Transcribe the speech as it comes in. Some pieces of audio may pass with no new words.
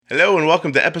Hello and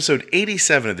welcome to episode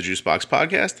 87 of the Juicebox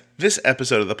Podcast. This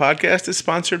episode of the podcast is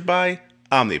sponsored by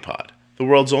Omnipod, the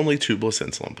world's only tubeless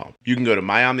insulin pump. You can go to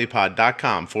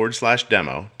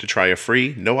myomnipod.com/demo to try a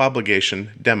free, no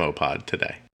obligation demo pod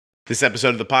today. This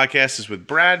episode of the podcast is with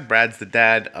Brad. Brad's the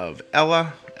dad of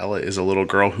Ella. Ella is a little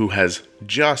girl who has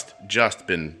just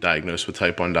been diagnosed with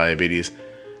type 1 diabetes,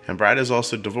 and Brad is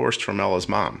also divorced from Ella's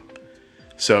mom.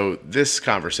 So this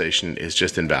conversation is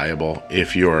just invaluable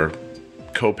if you're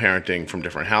co-parenting from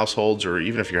different households, or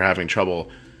even if you're having trouble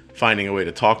finding a way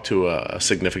to talk to a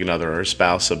significant other or a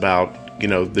spouse about,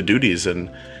 the duties and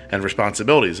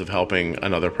responsibilities of helping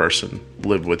another person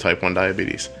live with type 1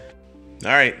 diabetes.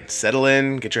 All right, settle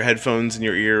in, get your headphones in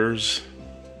your ears,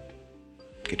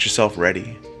 get yourself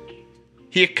ready.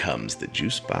 Here comes the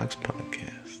Juicebox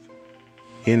Podcast.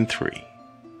 In 3,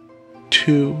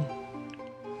 2,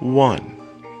 1,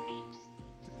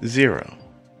 0,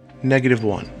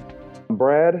 -1.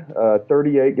 Brad,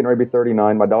 38, getting ready to be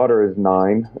 39. My daughter is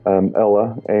 9,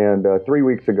 Ella, and 3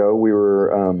 weeks ago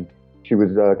she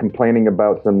was complaining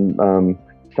about some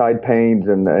side pains,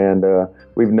 and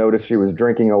we've noticed she was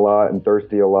drinking a lot and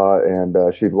thirsty a lot, and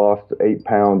she'd lost 8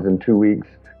 pounds in 2 weeks,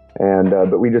 and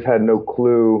but we just had no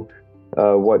clue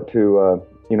what to,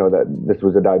 that this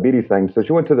was a diabetes thing. So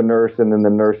she went to the nurse, and then the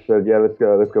nurse said, yeah,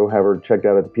 let's go have her checked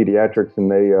out at the pediatrics, and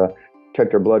they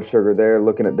checked her blood sugar there,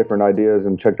 looking at different ideas,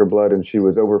 and checked her blood, and she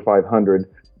was over 500.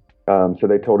 So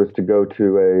they told us to go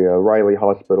to a Riley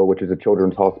Hospital, which is a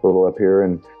children's hospital up here.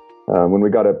 And when we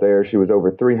got up there, she was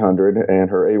over 300, and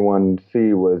her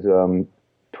A1C was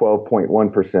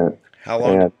 12.1%. How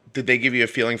long did they give you a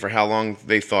feeling for how long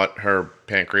they thought her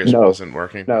pancreas wasn't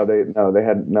working? No, they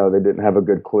didn't have a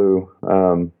good clue.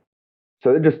 So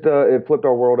it just it flipped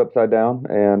our world upside down,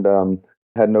 and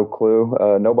had no clue.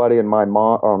 Nobody in my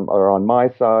mom or on my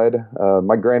side.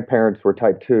 My grandparents were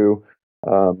type 2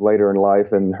 later in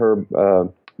life, and her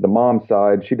the mom's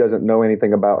side, she doesn't know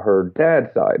anything about her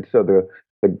dad's side. So the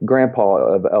grandpa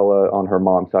of Ella on her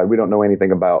mom's side, we don't know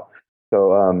anything about.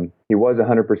 So he was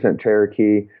 100%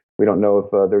 Cherokee. We don't know if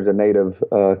there's a native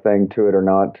thing to it or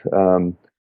not.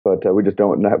 But we just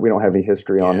don't have any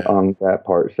history on that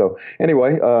part. So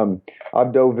anyway,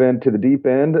 I've dove into the deep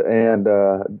end and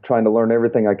trying to learn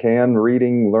everything I can,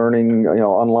 reading, learning,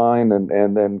 online,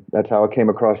 and then that's how I came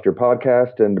across your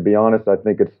podcast. And to be honest, I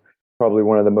think it's probably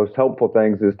one of the most helpful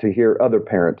things is to hear other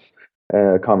parents'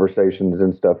 conversations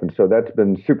and stuff. And so that's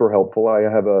been super helpful. I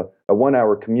have a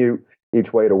 1-hour commute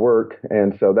each way to work,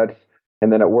 and so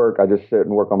and then at work, I just sit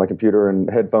and work on my computer and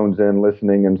headphones in,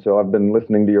 listening. And so I've been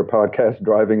listening to your podcast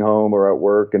driving home or at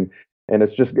work, and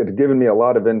it's given me a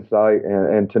lot of insight,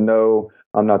 and to know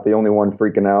I'm not the only one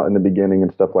freaking out in the beginning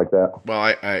and stuff like that.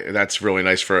 Well, that's really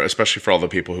nice especially for all the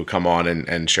people who come on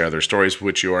and share their stories,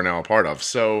 which you are now a part of.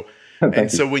 So,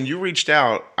 so when you reached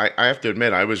out, I have to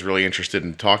admit, I was really interested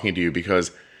in talking to you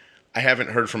because I haven't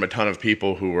heard from a ton of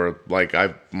people who were like,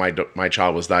 my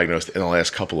child was diagnosed in the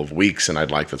last couple of weeks, and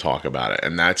I'd like to talk about it.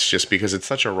 And that's just because it's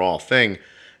such a raw thing.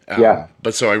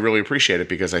 But so I really appreciate it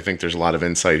because I think there's a lot of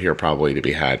insight here probably to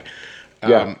be had.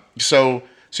 So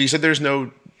you said there's no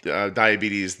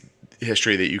diabetes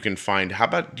history that you can find. How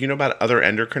about, do you know about other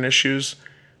endocrine issues?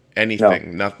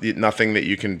 Anything? No. Nothing that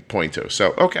you can point to.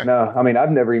 So, okay. No, I mean,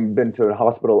 I've never even been to a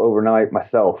hospital overnight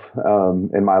myself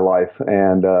in my life,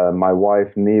 and my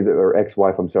wife neither, or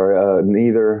ex-wife, I'm sorry,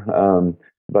 neither.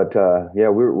 But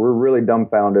we're really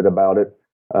dumbfounded about it,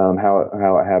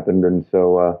 how it happened, and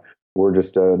so we're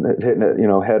just hitting it,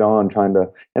 head on, trying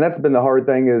to. And that's been the hard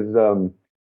thing is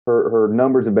her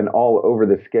numbers have been all over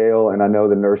the scale, and I know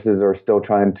the nurses are still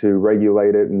trying to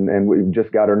regulate it, and we've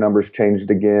just got our numbers changed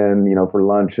again, for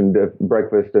lunch and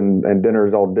breakfast and dinner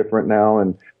is all different now,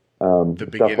 and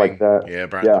stuff like that. Yeah,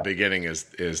 Brian, the beginning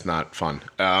is not fun.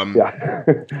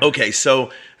 Okay,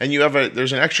 so, and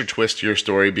there's an extra twist to your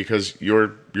story because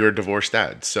you're a divorced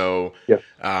dad. So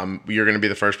you're going to be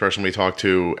the first person we talk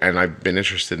to, and I've been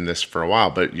interested in this for a while,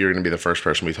 but you're going to be the first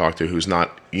person we talk to who's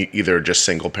not either just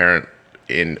single parent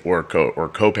or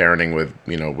co-parenting with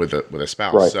a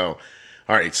spouse. Right. So,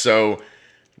 all right. So,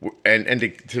 and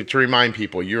to remind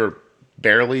people, you're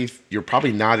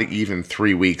probably not even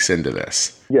 3 weeks into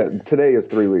this. Yeah. Today is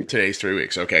 3 weeks. Today's 3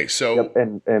 weeks. Okay. So,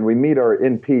 and we meet our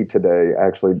NP today,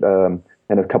 actually,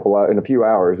 in a few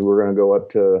hours. We're going to go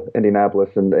up to Indianapolis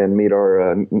and meet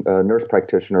our nurse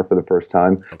practitioner for the first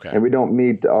time. Okay. And we don't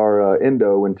meet our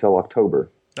endo until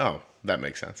October. Oh, that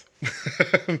makes sense.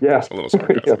 Yeah. Just a little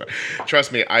sarcastic.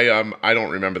 Trust me, I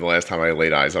don't remember the last time I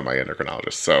laid eyes on my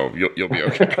endocrinologist, so you'll be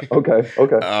okay. Okay.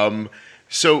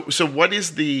 So what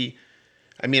is the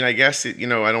I mean, I guess I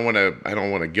don't want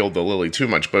to gild the lily too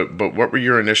much, but what were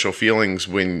your initial feelings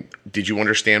when did you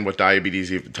understand what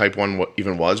diabetes type 1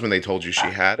 even was when they told you she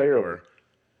had it? Barely, Or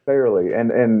barely,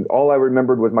 and all I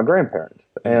remembered was my grandparents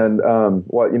Mhm. and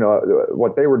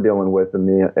what they were dealing with in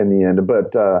the end,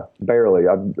 but barely.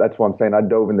 That's what I'm saying. I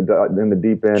dove in the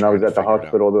deep end. I Trying was to at the figure it out.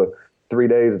 hospital the 3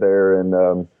 days there,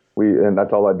 and and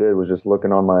that's all I did was just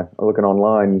looking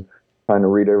online, trying to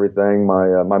read everything.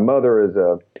 My mother is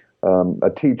a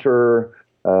teacher.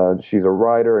 She's a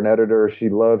writer, an editor. She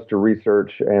loves to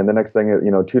research. And the next thing,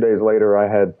 2 days later, I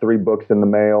had 3 books in the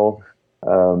mail.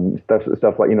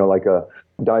 Stuff like like a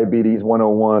diabetes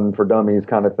 101 for dummies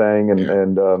kind of thing.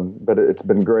 And Yeah. but it's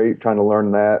been great trying to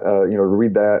learn that.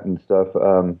 Read that and stuff.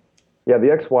 Yeah,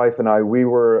 the ex-wife and I, we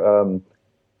were.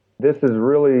 This is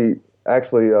really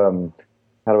actually.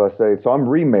 How do I say? So I'm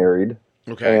remarried,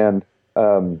 Okay. and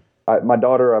my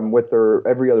daughter, I'm with her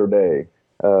every other day,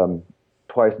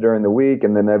 twice during the week,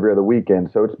 and then every other weekend.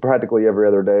 So it's practically every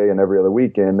other day and every other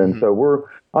weekend. And Hmm. so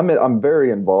I'm very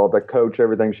involved. I coach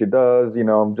everything she does.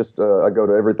 I'm just I go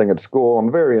to everything at school.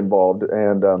 I'm very involved,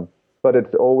 and but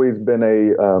it's always been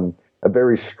a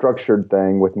very structured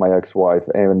thing with my ex-wife.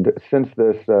 And since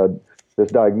this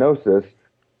diagnosis,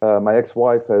 my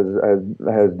ex-wife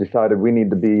has decided we need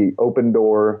to be open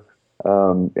door,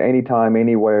 anytime,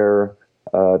 anywhere,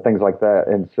 things like that.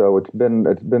 And so it's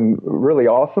been really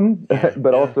awesome, Yeah.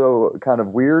 but Yeah. also kind of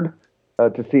weird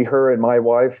to see her and my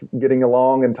wife getting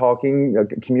along and talking,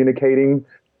 communicating.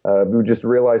 We just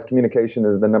realized communication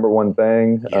is the number one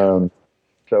thing. Yeah.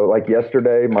 So like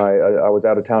yesterday, I was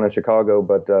out of town in Chicago,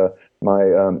 but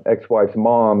my ex-wife's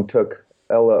mom took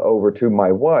Ella over to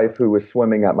my wife, who was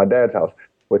swimming at my dad's house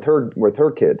with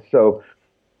her kids. So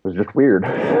it was just weird.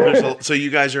 So you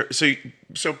guys are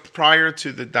so prior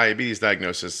to the diabetes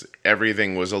diagnosis,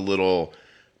 everything was a little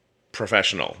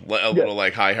professional, a Yes, little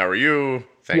like, "Hi, how are you?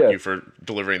 Thank yes, you for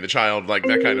delivering the child," like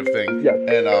that kind of thing. yes,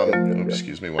 And yes, yes, yes.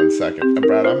 excuse me one second,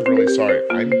 Brad. I'm really sorry.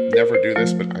 I never do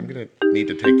this, but I'm gonna need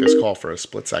to take this call for a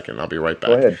split second. I'll be right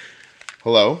Go back. ahead.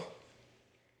 Hello.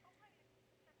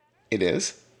 It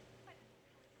is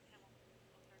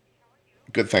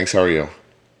good. Thanks. How are you?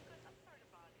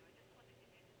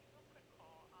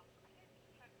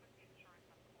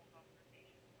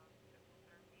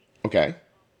 Okay.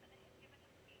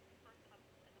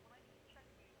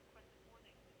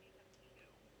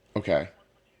 Okay.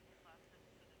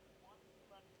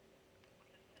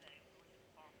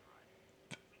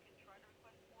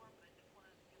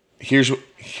 Here's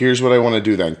what I want to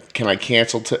do then. Can I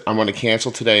cancel? I'm going to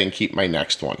cancel today and keep my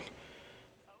next one.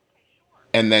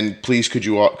 And then please, could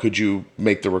you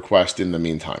make the request in the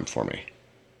meantime for me?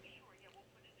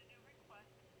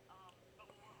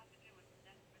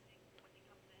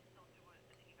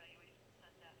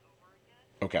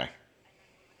 Okay.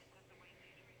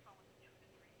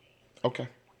 Okay.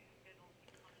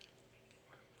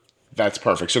 That's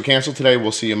perfect. So cancel today.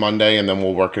 We'll see you Monday, and then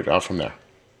we'll work it out from there.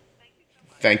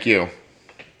 Thank you.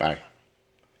 Bye.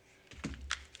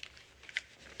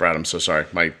 Brad, I'm so sorry.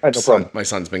 No problem. My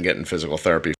son's been getting physical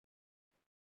therapy,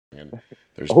 and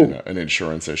there's been Oh, an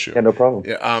insurance issue. yeah, no problem.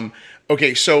 Yeah.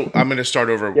 Okay. So I'm going to start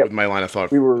over Yeah, with my line of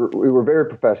thought. we were very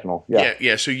professional. Yeah, Yeah.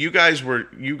 Yeah. So you guys were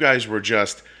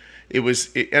just.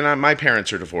 My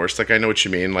parents are divorced. Like I know what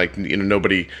you mean. Like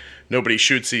nobody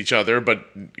shoots each other, but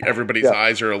everybody's yeah,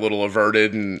 eyes are a little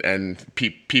averted, and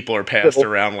people are passed civil.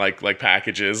 around like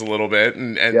packages a little bit,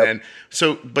 and Yep, then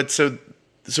so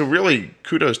really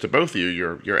kudos to both of you,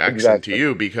 your ex and to exactly.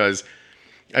 you, because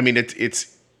I mean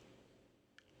it's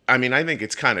I mean I think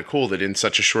it's kind of cool that in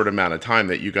such a short amount of time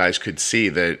that you guys could see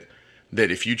that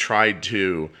if you tried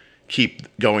to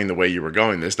keep going the way you were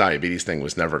going, this diabetes thing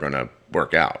was never going to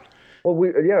work out.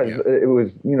 Well, Yeah, it was,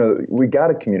 we got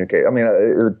to communicate. I mean,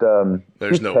 she's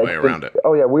there's no way texting. around it.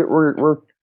 Oh yeah,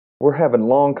 we're having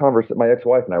long conversations. My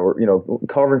ex-wife and I were,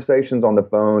 conversations on the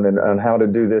phone and on how to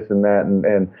do this and that,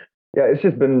 and yeah,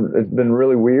 it's been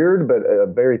really weird, but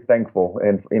very thankful,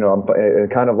 and I'm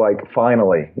kind of like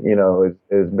finally,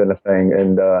 has been a thing,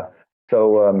 and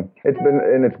so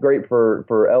it's great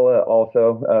for Ella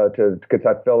also because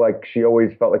I felt like she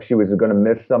always felt like she was going to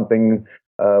miss something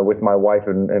with my wife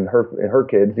and her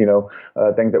kids,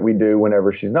 things that we do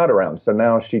whenever she's not around. So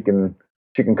now she can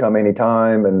come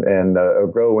anytime and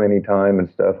grow anytime and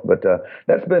stuff. But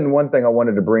that's been one thing I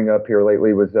wanted to bring up here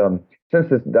lately was since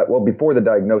before the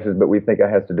diagnosis, but we think it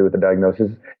has to do with the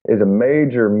diagnosis, is a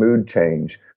major mood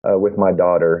change with my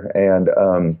daughter, and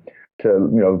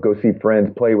to go see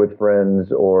friends, play with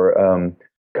friends, or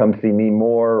come see me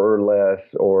more or less,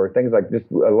 or things like just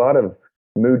a lot of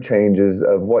mood changes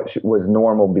of what was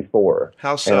normal before.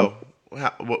 How And so?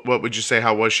 what would you say?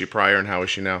 How was she prior, and how is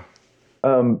she now?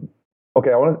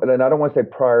 Okay, and I don't want to say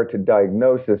prior to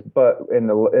diagnosis, but in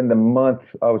the month,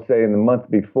 I would say in the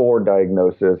month before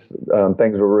diagnosis,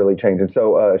 things were really changing.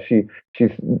 So she's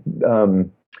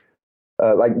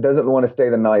like doesn't want to stay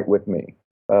the night with me.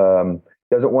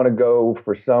 Doesn't want to go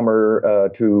for summer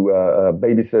to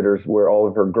babysitters where all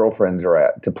of her girlfriends are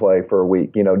at to play for a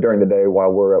week. During the day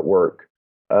while we're at work.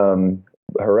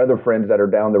 Her other friends that are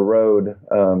down the road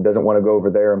doesn't want to go over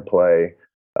there and play.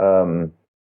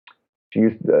 She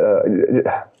used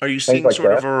Are you seeing like sort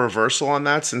that. of a reversal on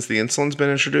that since the insulin's been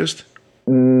introduced?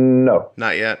 No.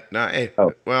 Not yet. No. Hey,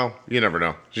 Oh. well, you never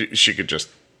know. She could just,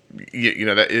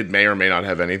 that it may or may not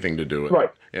have anything to do with Right.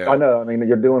 it. Yeah. I know. I mean,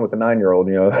 you're dealing with a 9-year-old.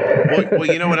 Well,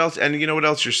 you know what else? And you know what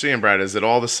else you're seeing, Brad, is that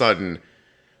all of a sudden,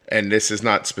 and this is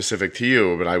not specific to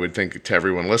you, but I would think to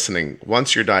everyone listening,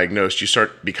 once you're diagnosed, you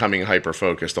start becoming hyper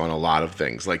focused on a lot of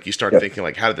things. Like you start thinking,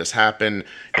 like, how did this happen?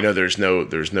 There's no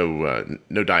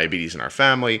diabetes in our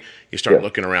family. You start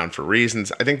looking around for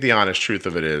reasons. I think the honest truth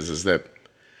of it is that,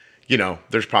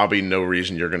 there's probably no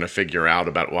reason you're going to figure out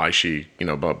about why she,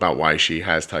 about why she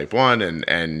has type 1,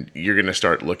 and you're going to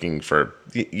start looking for,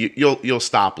 you'll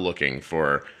stop looking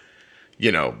for,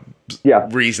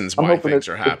 reasons why things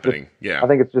are happening. I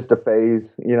think it's just a phase,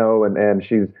 and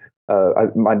she's,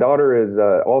 my daughter is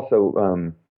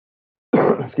also,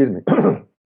 excuse me,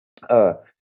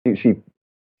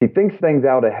 she thinks things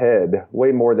out ahead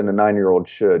way more than a 9-year-old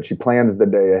should. She plans the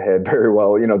day ahead very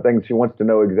well. Things she wants to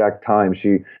know exact time.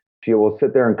 She will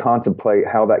sit there and contemplate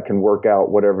how that can work out,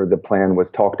 whatever the plan was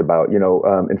talked about.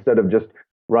 Instead of just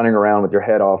running around with your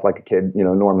head off like a kid,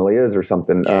 normally is or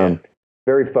something. Yeah.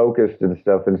 Very focused and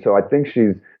stuff. And so I think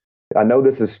I know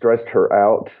this has stressed her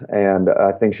out, and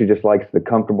I think she just likes the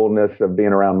comfortableness of being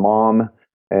around mom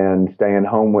and staying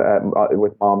home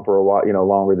with mom for a while,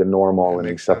 longer than normal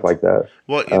and stuff sense. Like that.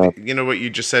 Well, what you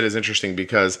just said is interesting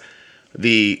because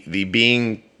the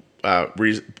being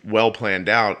well planned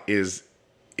out is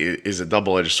a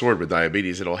double-edged sword with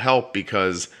diabetes. It'll help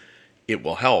because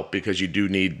you do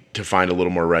need to find a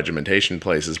little more regimentation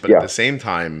places, but at the same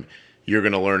time, you're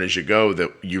going to learn as you go that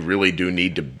you really do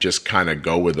need to just kind of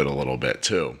go with it a little bit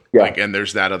too. Yeah. And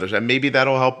there's that other side. Maybe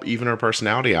that'll help even her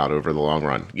personality out over the long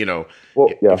run,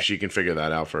 if she can figure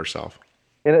that out for herself.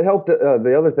 And it helped.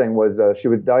 The other thing was she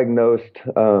was diagnosed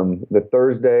the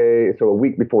Thursday, so a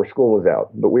week before school was out.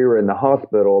 But we were in the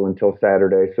hospital until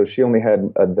Saturday, so she only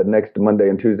had the next Monday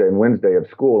and Tuesday and Wednesday of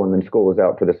school, and then school was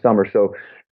out for the summer. So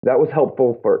that was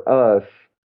helpful for us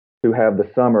to have the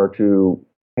summer to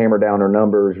hammer down her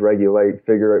numbers, regulate,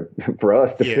 figure it for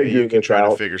us to figure you can try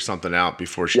out. To figure something out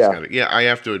before she's got it. Yeah, I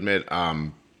have to admit,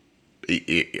 my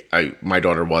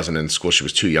daughter wasn't in school. She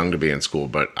was too young to be in school,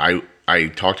 but I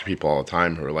talk to people all the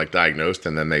time who are like diagnosed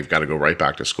and then they've got to go right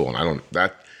back to school. And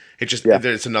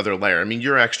it's another layer. I mean,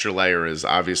 your extra layer is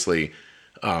obviously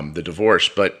the divorce,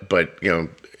 but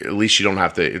at least you don't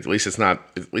have to, at least it's not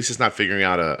figuring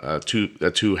out a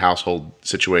two household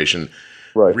situation,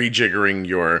 right. Rejiggering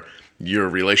your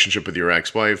relationship with your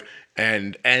ex-wife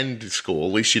and school.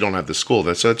 At least you don't have the school.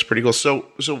 That's pretty cool. So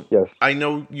yes. I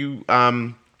know you,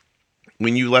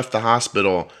 when you left the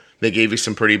hospital, they gave you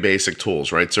some pretty basic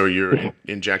tools, right? So you're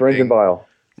injecting syringe and vial,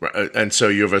 and so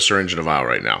you have a syringe and a vial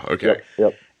right now. Okay.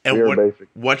 Yep. And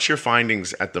what's your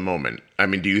findings at the moment? I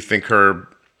mean, do you think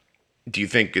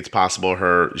it's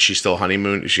possible she still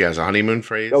honeymoon? She has a honeymoon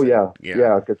phase? Oh yeah.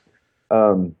 Because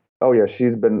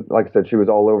she's been, like I said, she was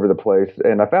all over the place,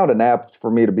 and I found an app for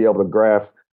me to be able to graph,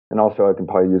 and also I can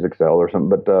probably use Excel or something,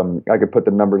 but I could put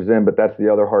the numbers in. But that's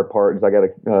the other hard part is I got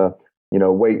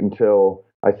to wait until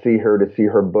I see her to see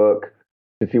her book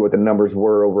to see what the numbers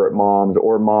were over at mom's,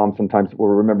 or mom sometimes will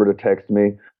remember to text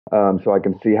me so I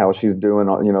can see how she's doing,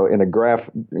 in a graph,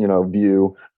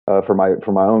 view for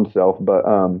my own self. But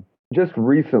just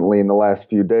recently in the last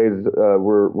few days,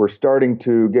 we're starting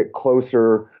to get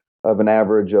closer of an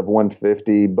average of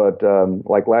 150. But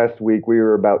like last week, we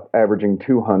were about averaging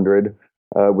 200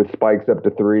 with spikes up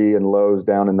to 3 and lows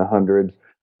down in the hundreds.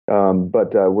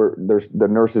 But the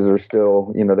nurses are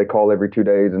still, they call every 2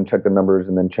 days and check the numbers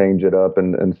and then change it up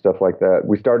and stuff like that.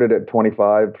 We started at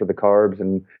 25 for the carbs,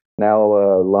 and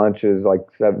now lunch is like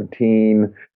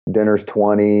 17, dinner's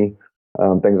 20,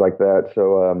 things like that.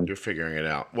 So you're figuring it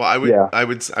out. Well, I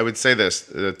would say this: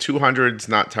 the 200's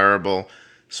not terrible.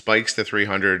 Spikes to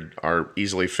 300 are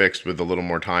easily fixed with a little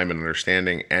more time and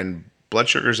understanding, and blood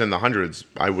sugars in the hundreds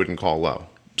I wouldn't call low.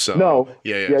 So no,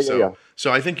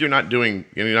 So I think you're not doing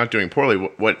poorly.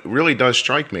 What really does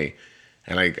strike me,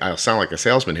 and I'll sound like a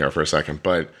salesman here for a second,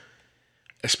 but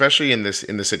especially in the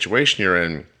situation you're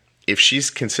in, if she's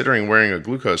considering wearing a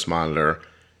glucose monitor,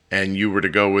 and you were to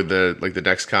go with the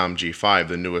Dexcom G5,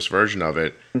 the newest version of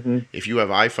it, if you have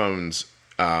iPhones,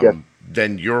 Yes.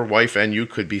 then your wife and you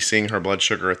could be seeing her blood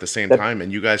sugar at the same That's- time,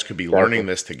 and you guys could be Exactly. learning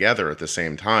this together at the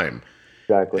same time.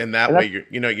 Exactly. And that way,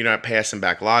 you're not passing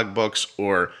back logbooks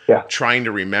or Yeah. trying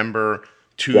to remember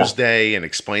Tuesday and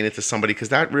explain it to somebody, because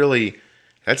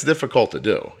that's difficult to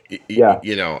do. Yeah.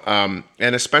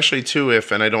 And especially too,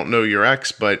 and I don't know your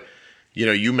ex, but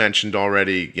you mentioned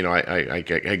already,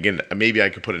 again, maybe I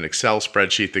could put an Excel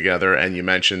spreadsheet together, and you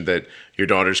mentioned that your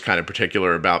daughter's kind of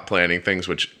particular about planning things,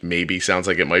 which maybe sounds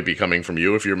like it might be coming from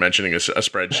you if you're mentioning a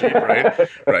spreadsheet, right?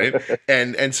 Right.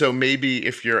 And so maybe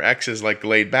if your ex is like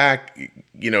laid back,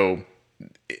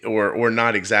 or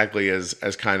not exactly as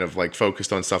kind of like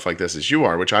focused on stuff like this as you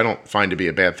are, which I don't find to be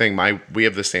a bad thing. We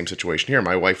have the same situation here.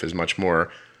 My wife is much more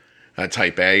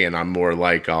type A, and I'm more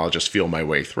like, I'll just feel my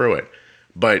way through it.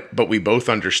 But we both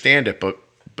understand it. But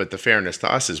the fairness to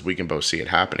us is we can both see it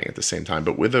happening at the same time.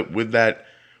 But with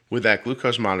that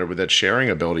glucose monitor, with that sharing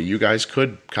ability, you guys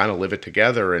could kind of live it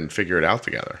together and figure it out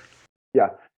together. Yeah.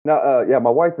 No, my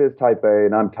wife is type A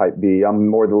and I'm type B. I'm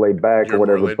more the laid back You're or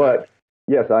whatever. more laid But back.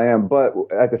 yes, I am. But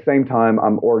at the same time,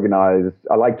 I'm organized.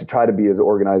 I like to try to be as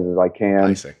organized as I can.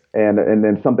 I see. And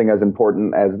then something as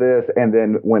important as this. And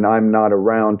then when I'm not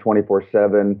around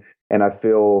 24/7 and I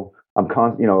feel I'm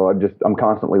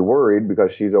constantly worried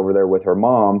because she's over there with her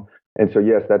mom. And so,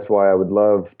 yes, that's why I would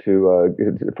love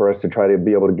for us to try to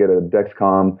be able to get a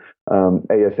Dexcom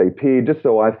ASAP, just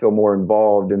so I feel more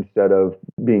involved instead of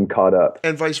being caught up.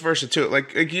 And vice versa too.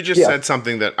 Like you just said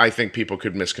something that I think people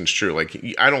could misconstrue. Like,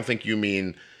 I don't think you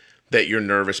mean that you're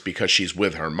nervous because she's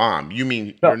with her mom. You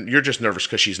mean you're just nervous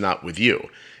because she's not with you.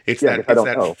 It's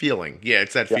that feeling. Yeah,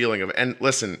 it's that feeling of. And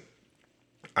listen,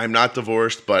 I'm not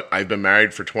divorced, but I've been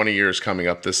married for 20 years coming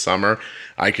up this summer.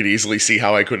 I could easily see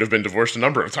how I could have been divorced a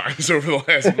number of times over the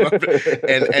last month,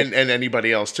 and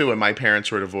anybody else too. And my parents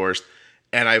were divorced,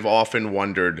 and I've often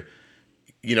wondered,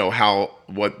 if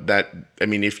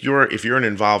you're an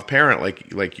involved parent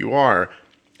like you are,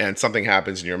 and something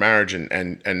happens in your marriage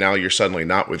and now you're suddenly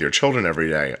not with your children every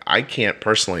day, I can't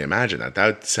personally imagine that.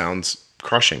 That sounds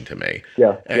crushing to me.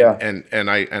 And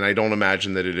I don't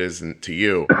imagine that it isn't to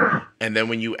you. And then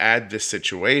when you add this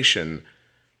situation,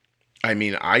 I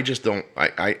mean, I just don't.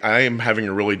 I am having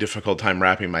a really difficult time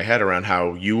wrapping my head around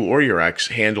how you or your ex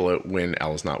handle it when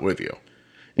Elle's not with you.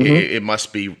 It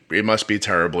must be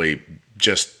terribly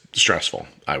just stressful.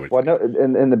 I would. Well, no,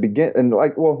 in the beginning,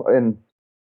 and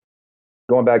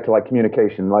going back to like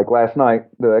communication, like last night,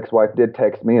 the ex-wife did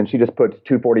text me and she just put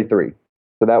 2:43,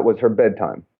 so that was her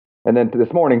bedtime. And then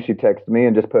this morning she texted me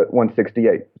and just put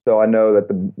 1:68. So I know that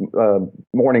the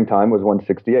morning time was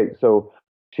 1:68. So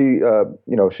she,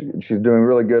 she's doing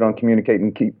really good on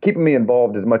communicating, keeping me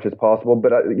involved as much as possible.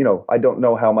 But I don't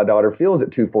know how my daughter feels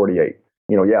at 2:48.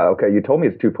 Okay, you told me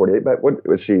it's 2:48, but what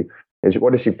does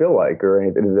she feel like, or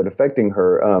is it affecting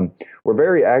her? We're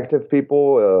very active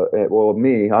people.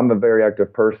 Me, I'm a very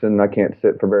active person. I can't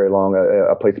sit for very long.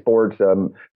 I play sports.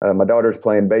 My daughter's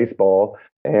playing baseball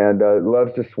and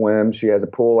loves to swim. She has a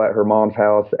pool at her mom's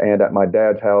house and at my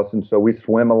dad's house, and so we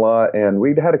swim a lot. And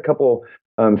we'd had a couple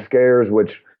scares,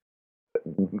 which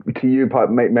to you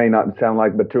may not sound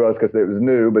like, but to us, because it was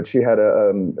new. But she had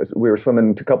we were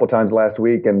swimming a couple times last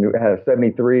week and had a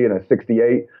 73 and a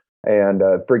 68. And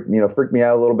freaked me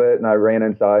out a little bit, and I ran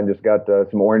inside and just got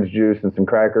some orange juice and some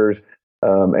crackers,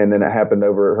 and then it happened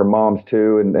over at her mom's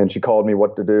too, and she called me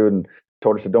what to do and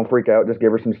told her, don't freak out, just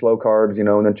give her some slow carbs,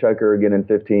 and then check her again in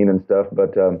 15 and stuff.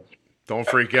 But don't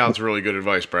freak out. It's really good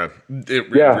advice, Brad. It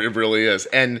really is.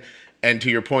 And to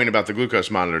your point about the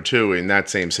glucose monitor too, in that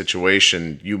same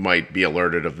situation, you might be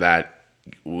alerted of that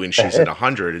when she's at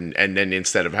 100, and then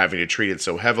instead of having to treat it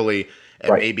so heavily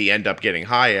and maybe end up getting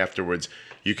high afterwards,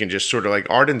 you can just sort of like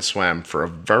Arden swam for a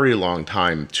very long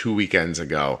time 2 weekends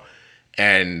ago.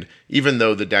 And even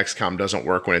though the Dexcom doesn't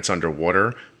work when it's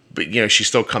underwater, but she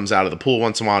still comes out of the pool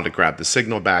once in a while to grab the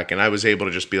signal back. And I was able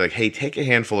to just be like, hey, take a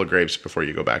handful of grapes before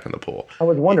you go back in the pool. I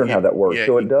was wondering how that works.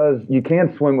 So it does, you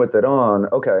can swim with it on.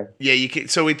 Okay. Yeah, you can.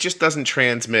 So it just doesn't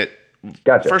transmit.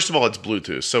 Gotcha. First of all, it's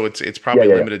Bluetooth. So it's probably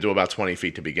limited to about 20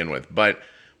 feet to begin with. But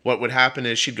what would happen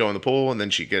is she'd go in the pool and then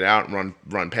she'd get out and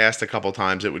run past a couple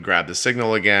times. It would grab the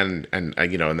signal again, and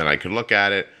then I could look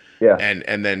at it,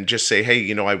 and then just say,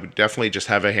 hey, I would definitely just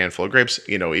have a handful of grapes.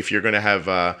 If you're gonna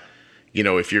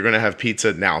have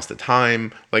pizza, now's the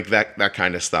time, like that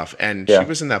kind of stuff. And she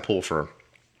was in that pool for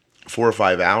 4 or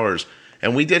 5 hours,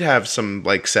 and we did have some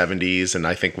like 70s and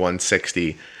I think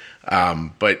 160.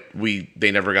 But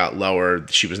they never got lower.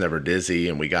 She was never dizzy,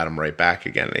 and we got them right back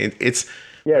again.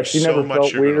 Yeah, There's she so never much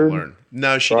felt you're going to weird. learn.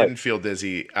 No, she Right. didn't feel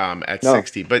dizzy at No.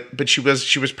 60, but she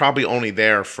was probably only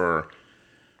there for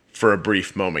a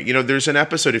brief moment. You know, there's an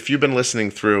episode, if you've been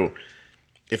listening through,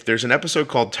 if there's an episode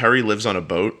called Terry Lives on a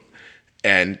Boat,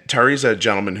 and Terry's a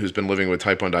gentleman who's been living with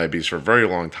type 1 diabetes for a very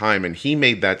long time, and he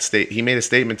made a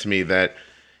statement to me that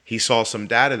he saw some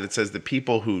data that says that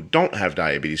people who don't have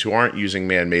diabetes, who aren't using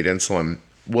man-made insulin,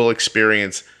 will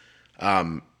experience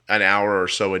an hour or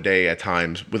so a day at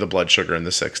times with a blood sugar in the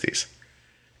 60s.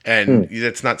 And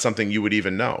that's not something you would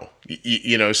even know.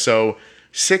 You know, so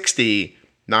 60,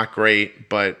 not great,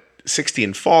 but 60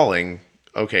 and falling,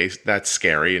 okay, that's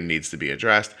scary and needs to be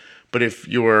addressed. But if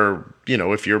your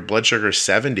blood sugar is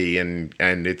 70 and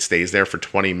it stays there for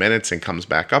 20 minutes and comes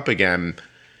back up again,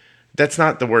 that's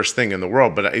not the worst thing in the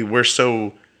world. But we're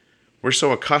so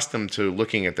accustomed to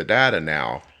looking at the data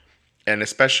now, and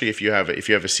especially if you have a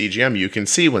CGM, you can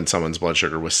see when someone's blood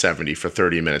sugar was 70 for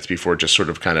 30 minutes before it just sort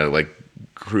of kind of like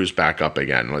cruise back up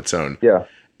again on its own. Yeah.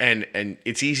 And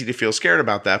it's easy to feel scared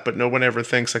about that, but no one ever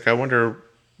thinks like, I wonder,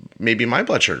 maybe my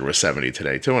blood sugar was 70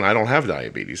 today too, and I don't have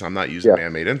diabetes. I'm not using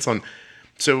man-made insulin.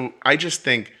 So I just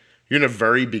think you're in the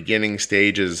very beginning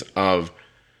stages of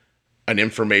an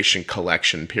information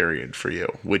collection period for you,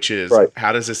 which is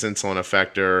how does this insulin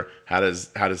affect her? How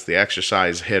does the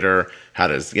exercise hit her? How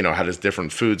does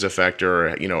different foods affect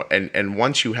her? You know, and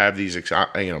once you have these,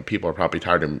 people are probably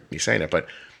tired of me saying it, but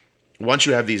once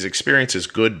you have these experiences,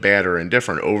 good, bad, or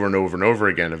indifferent, over and over and over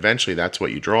again, eventually that's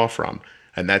what you draw from.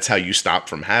 And that's how you stop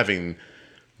from having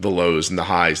the lows and the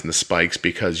highs and the spikes,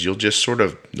 because you'll just sort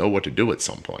of know what to do at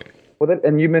some point. Well,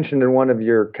 and you mentioned in one of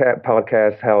your cat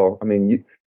podcasts how, I mean,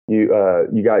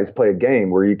 you guys play a game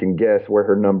where you can guess where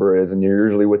her number is, and you're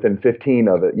usually within 15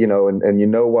 of it, you know, and you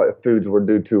know what foods were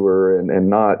due to her and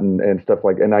not, and stuff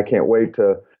like, and I can't wait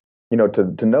to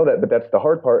know that. But that's the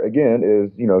hard part again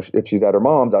is, you know, if she's at her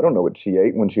mom's, I don't know what she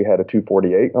ate when she had a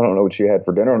 248. I don't know what she had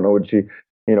for dinner. I don't know what she,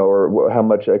 you know, or how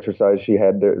much exercise she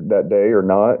had that day or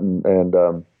not.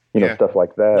 And stuff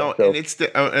like that. No, so,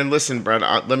 and listen, Brad,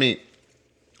 I'm going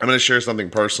to share something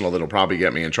personal that'll probably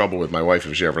get me in trouble with my wife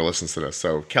if she ever listens to this.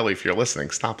 So Kelly, if you're listening,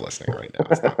 stop listening right now.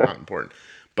 It's not important.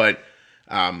 But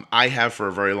I have for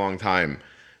a very long time,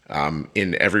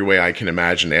 in every way I can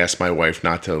imagine, asked my wife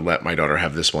not to let my daughter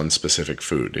have this one specific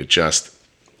food.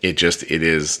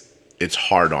 It's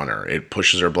hard on her. It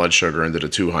pushes her blood sugar into the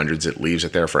 200s. It leaves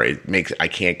it there I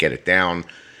can't get it down,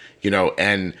 you know,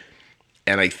 and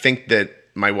I think that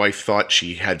my wife thought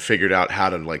she had figured out how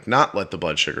to like not let the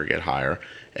blood sugar get higher.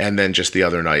 And then just the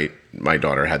other night, my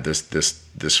daughter had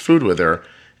this food with her,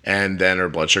 and then her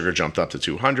blood sugar jumped up to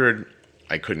 200.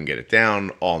 I couldn't get it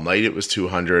down. All night it was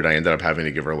 200. I ended up having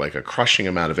to give her like a crushing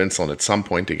amount of insulin at some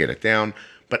point to get it down.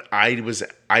 But I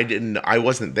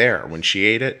wasn't there when she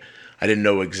ate it. I didn't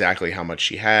know exactly how much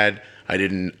she had.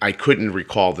 I couldn't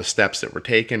recall the steps that were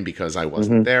taken because I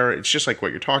wasn't there. It's just like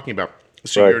what you're talking about.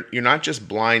 So you're not just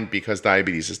blind because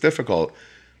diabetes is difficult,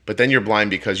 but then you're blind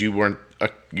because you weren't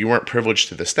privileged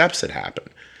to the steps that happen.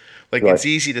 Like it's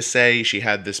easy to say she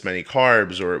had this many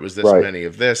carbs or it was this many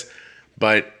of this,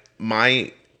 but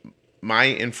my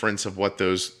inference of what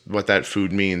that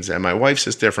food means, and my wife's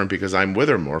is different because I'm with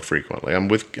her more frequently. I'm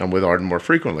with Arden more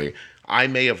frequently. I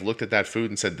may have looked at that food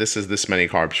and said, this is this many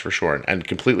carbs for sure, and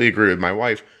completely agree with my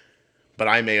wife, but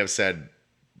I may have said,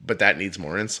 but that needs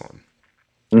more insulin.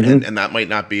 And that might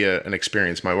not be an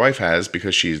experience my wife has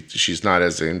because she's not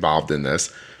as involved in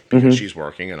this because she's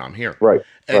working and I'm here.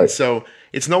 And so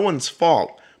it's no one's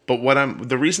fault. But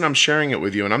the reason I'm sharing it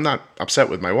with you, and I'm not upset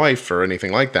with my wife or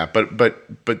anything like that, but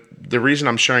the reason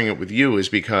I'm sharing it with you is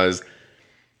because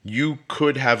you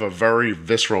could have a very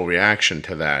visceral reaction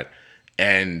to that,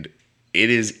 and it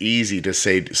is easy to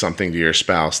say something to your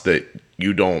spouse that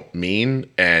you don't mean,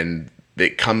 and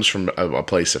that comes from a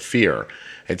place of fear.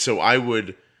 And so I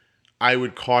would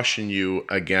caution you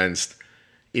against,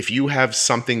 if you have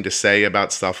something to say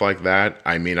about stuff like that,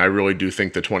 I mean, I really do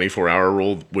think the 24-hour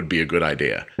rule would be a good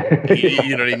idea.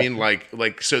 You know what I mean?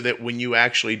 Like so that when you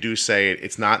actually do say it,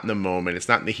 it's not in the moment, it's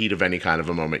not in the heat of any kind of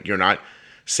a moment. You're not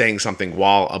saying something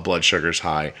while a blood sugar's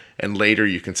high, and later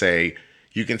you can say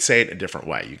it a different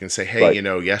way. You can say, hey,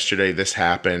 yesterday this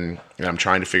happened, and I'm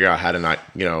trying to figure out how to not,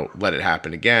 let it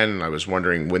happen again. And I was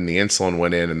wondering when the insulin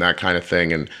went in and that kind of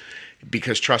thing. And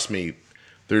because trust me,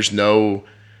 there's no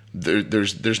good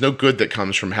that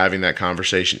comes from having that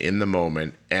conversation in the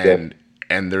moment. And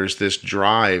there's this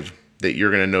drive that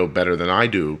you're going to know better than I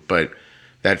do, but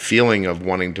that feeling of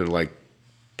wanting to like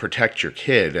protect your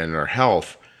kid and her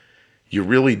health, you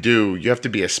really do. You have to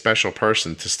be a special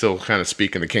person to still kind of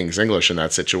speak in the King's English in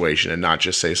that situation and not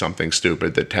just say something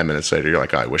stupid that 10 minutes later you're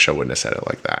like, oh, I wish I wouldn't have said it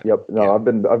like that. Yep. No, yeah. I've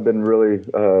been really,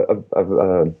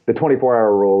 the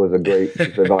 24-hour rule is a great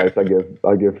advice I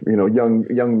give,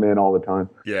 young men all the time.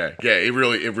 Yeah. Yeah. It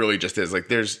really just is like,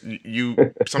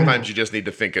 sometimes you just need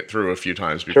to think it through a few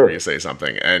times before you say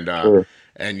something. And,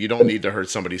 and you don't need to hurt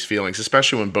somebody's feelings,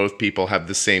 especially when both people have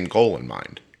the same goal in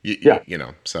mind.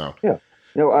 So. Yeah.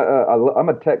 I'm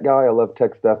a tech guy. I love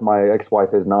tech stuff. My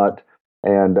ex-wife is not.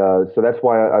 And so that's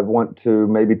why I want to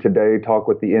maybe today talk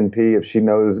with the NP if she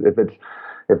knows if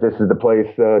this is the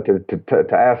place to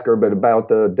ask her, but about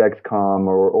the Dexcom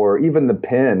or even the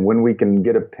PIN, when we can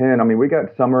get a PIN. I mean, we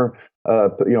got summer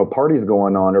parties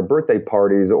going on, or birthday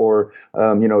parties, or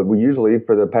we usually,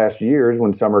 for the past years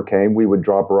when summer came, I would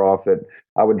drop her off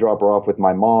with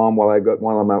my mom while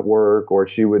I'm at work, or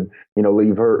she would,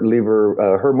 leave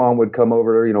her, her mom would come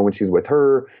over, when she's with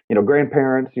her,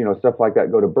 grandparents, stuff like that,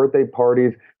 go to birthday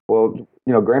parties. Well,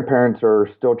 grandparents are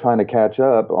still trying to catch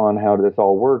up on how this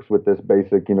all works with this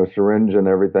basic, syringe and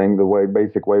everything,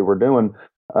 basic way we're doing.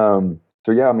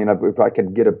 So yeah, I mean, if I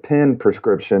could get a PIN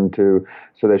prescription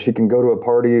so that she can go to a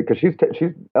party, because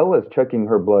Ella's checking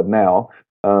her blood now.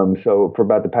 So for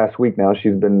about the past week now,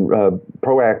 she's been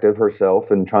proactive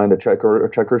herself and trying to check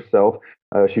herself.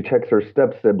 She checks her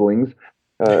step siblings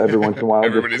every once in a while.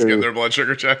 Everybody's getting their blood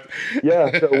sugar checked.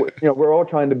 Yeah, so we're all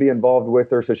trying to be involved with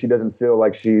her so she doesn't feel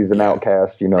like she's an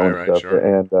outcast, and stuff.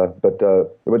 Sure. And but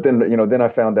then then I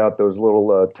found out those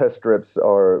little test strips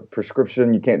are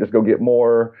prescription. You can't just go get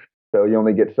more. So you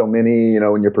only get so many,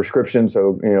 in your prescription.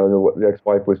 So, the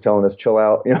ex-wife was telling us, chill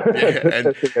out.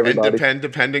 And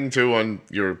depending too on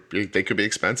they could be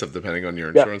expensive depending on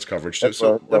your insurance coverage too.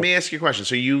 So let me ask you a question.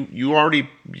 So you already,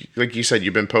 like you said,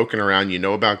 you've been poking around,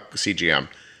 about CGM.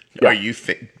 Yeah.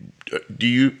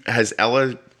 Has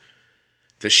Ella,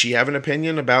 does she have an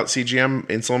opinion about CGM,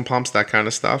 insulin pumps, that kind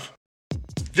of stuff?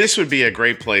 This would be a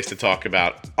great place to talk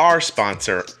about our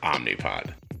sponsor,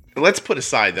 Omnipod. Let's put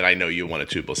aside that I know you want a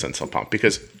tubeless insulin pump,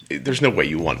 because there's no way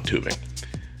you want tubing.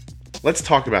 Let's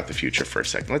talk about the future for a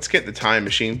second. Let's get the time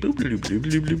machine, boop, boop, boop,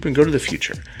 boop, boop, and go to the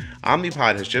future.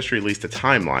 Omnipod has just released a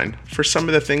timeline for some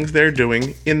of the things they're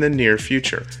doing in the near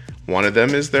future. One of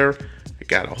them is they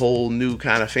got a whole new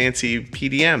kind of fancy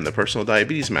PDM, the personal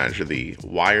diabetes manager, the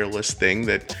wireless thing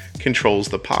that controls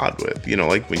the pod with,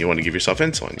 like when you want to give yourself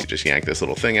insulin. You just yank this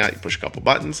little thing out, you push a couple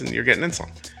buttons, and you're getting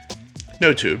insulin.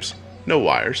 No tubes. No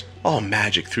wires, all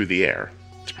magic through the air.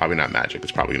 It's probably not magic.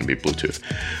 It's probably going to be Bluetooth.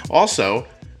 Also,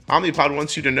 Omnipod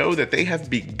wants you to know that they have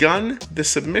begun the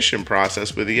submission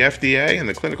process with the FDA, and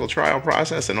the clinical trial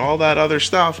process and all that other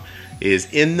stuff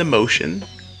is in the motion.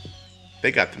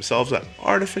 They got themselves an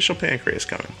artificial pancreas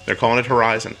coming. They're calling it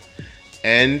Horizon.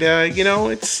 And,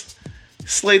 it's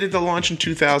slated to launch in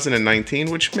 2019,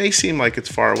 which may seem like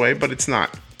it's far away, but it's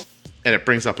not. And it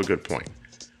brings up a good point.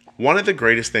 One of the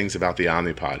greatest things about the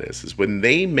Omnipod is when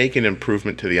they make an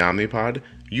improvement to the Omnipod,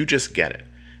 you just get it.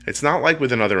 It's not like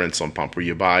with another insulin pump where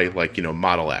you buy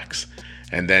Model X,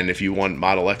 and then if you want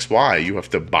Model XY, you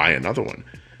have to buy another one.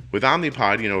 With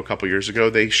Omnipod, a couple years ago,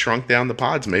 they shrunk down the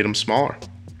pods, made them smaller.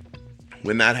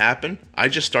 When that happened, I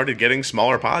just started getting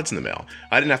smaller pods in the mail.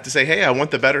 I didn't have to say, hey, I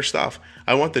want the better stuff.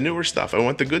 I want the newer stuff. I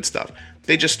want the good stuff.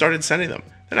 They just started sending them.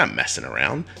 They're not messing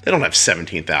around. They don't have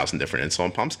 17,000 different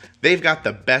insulin pumps. They've got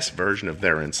the best version of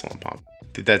their insulin pump.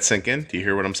 Did that sink in? Do you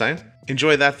hear what I'm saying?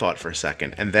 Enjoy that thought for a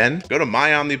second. And then go to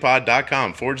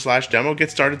myomnipod.com/demo. Get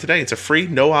started today. It's a free,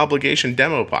 no obligation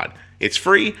demo pod. It's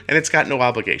free and it's got no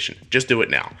obligation. Just do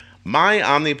it now.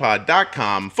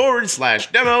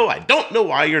 myomnipod.com/demo. I don't know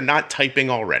why you're not typing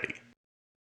already.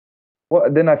 Well,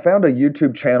 then I found a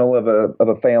YouTube channel of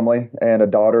a family and a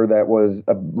daughter that was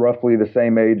roughly the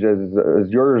same age as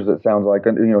yours. It sounds like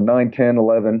 9, 10,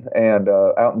 11, and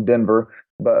out in Denver.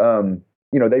 But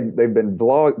they've been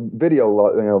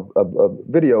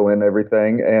video and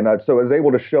everything, and so I was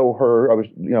able to show her. I was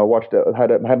watched it,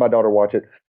 had my daughter watch it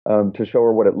to show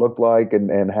her what it looked like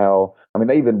and how. I mean,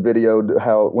 they even videoed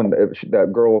how when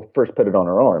that girl first put it on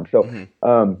her arm. So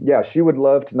she would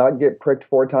love to not get pricked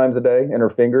 4 times a day in her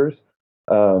fingers.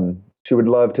 She would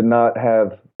love to not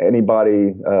have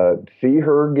anybody see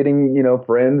her getting,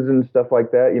 friends and stuff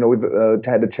like that. We've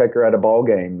had to check her at a ball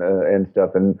game and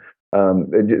stuff, and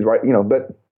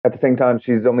But at the same time,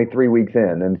 she's only 3 weeks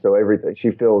in, and so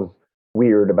she feels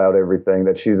weird about everything.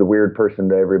 That she's a weird person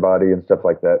to everybody and stuff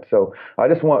like that. So I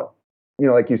just want,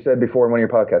 like you said before in one of your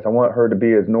podcasts, I want her to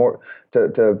be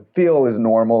to feel as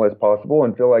normal as possible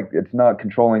and feel like it's not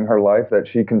controlling her life, that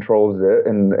she controls it.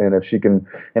 And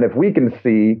if we can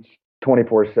see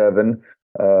 24/7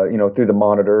 through the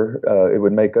monitor, it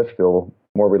would make us feel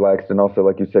more relaxed and also,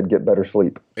 like you said, get better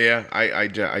sleep. Yeah, I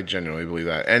genuinely believe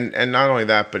that, and not only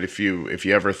that, but if you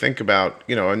ever think about,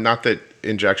 and not that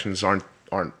injections aren't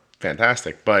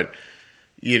fantastic, but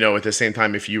at the same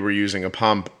time, if you were using a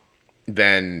pump,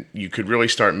 then you could really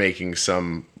start making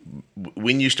some.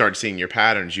 When you start seeing your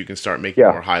patterns, you can start making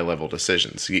more high level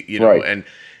decisions. Right.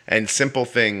 And simple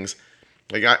things.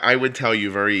 Like I would tell you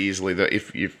very easily that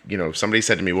if somebody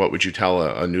said to me, what would you tell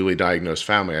a newly diagnosed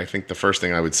family? I think the first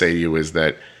thing I would say to you is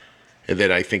that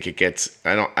I think it gets.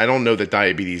 I don't know that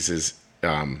diabetes is.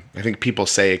 I think people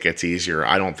say it gets easier.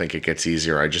 I don't think it gets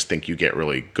easier. I just think you get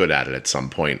really good at it at some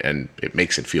point, and it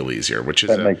makes it feel easier, which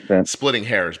is makes sense. Splitting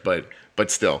hairs, but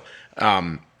still.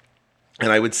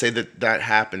 And I would say that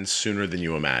happens sooner than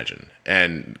you imagine.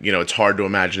 And it's hard to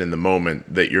imagine in the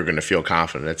moment that you're going to feel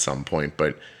confident at some point,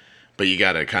 but you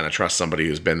got to kind of trust somebody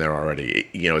who's been there already.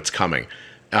 It's coming.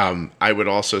 I would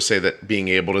also say that being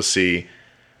able to see,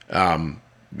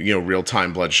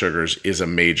 real-time blood sugars is a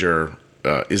major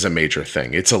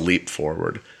thing. It's a leap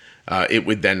forward. It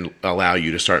would then allow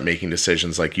you to start making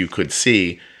decisions like you could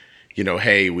see,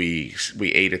 hey, we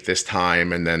ate at this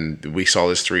time and then we saw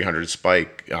this 300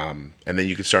 spike. And then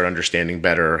you could start understanding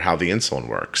better how the insulin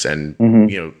works and,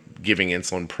 giving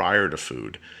insulin prior to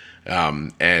food.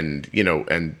 And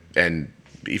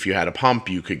if you had a pump,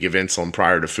 you could give insulin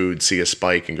prior to food, see a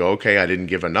spike and go, okay, I didn't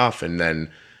give enough. And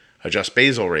then adjust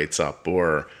basal rates up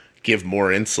or give more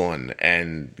insulin.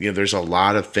 And, there's a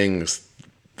lot of things,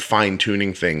 fine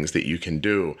tuning things that you can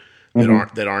do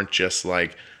that aren't just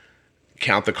like,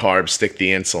 count the carbs, stick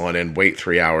the insulin, and wait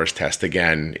 3 hours, test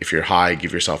again. If you're high,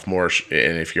 give yourself more.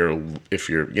 And if you're,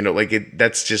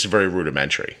 that's just very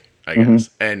rudimentary, I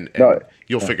guess. And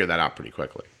you'll figure that out pretty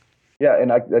quickly. Yeah.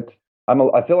 And I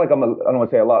feel like I don't want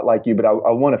to say a lot like you, but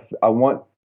I want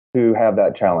to have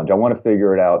that challenge. I want to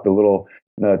figure it out, the little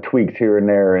tweaks here and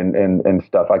there and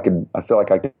stuff. I feel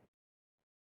like I could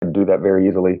do that very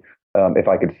easily if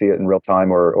I could see it in real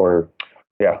time or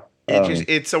yeah.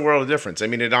 It's a world of difference. I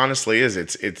mean, it honestly is.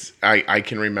 I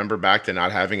can remember back to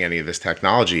not having any of this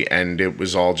technology, and it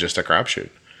was all just a crapshoot.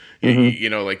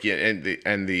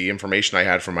 And the information I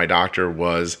had from my doctor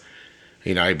was,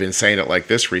 I've been saying it like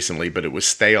this recently, but it was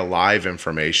stay alive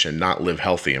information, not live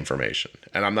healthy information.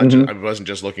 And I'm not. I wasn't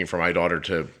just looking for my daughter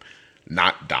to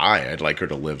not die. I'd like her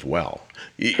to live well.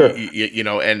 Sure.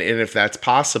 And if that's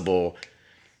possible,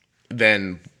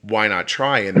 then why not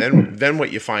try? And then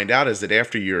what you find out is that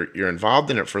after you're involved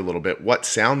in it for a little bit, what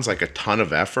sounds like a ton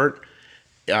of effort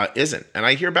isn't. And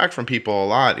I hear back from people a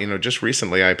lot. Just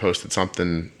recently I posted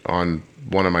something on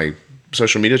one of my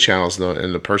social media channels,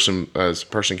 and the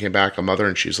person came back, a mother,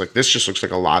 and she's like, "This just looks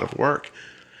like a lot of work."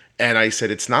 And I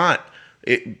said, "It's not.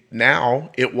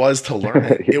 It was to learn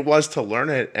it. It was to learn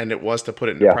it, and it was to put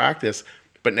it into practice.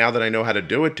 But now that I know how to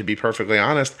do it, to be perfectly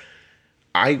honest,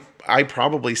 I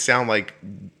probably sound like,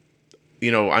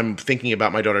 I'm thinking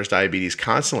about my daughter's diabetes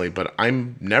constantly, but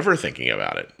I'm never thinking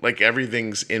about it. Like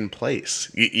everything's in place,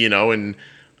 and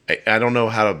I don't know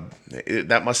how to,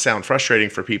 that must sound frustrating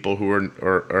for people who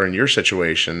are in your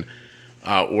situation,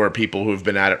 or people who have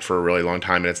been at it for a really long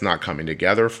time and it's not coming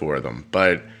together for them.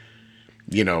 But,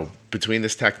 between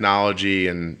this technology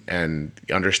and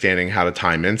understanding how to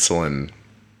time insulin,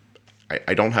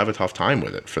 I don't have a tough time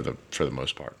with it for the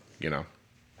most part,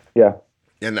 Yeah.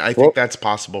 And I think that's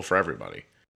possible for everybody.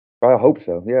 I hope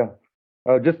so. Yeah.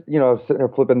 I was sitting there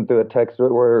flipping through a text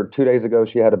where 2 days ago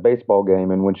she had a baseball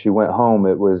game, and when she went home,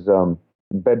 it was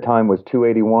bedtime was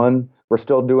 281. We're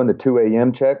still doing the 2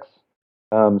 a.m. checks.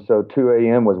 So 2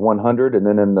 a.m. was 100, and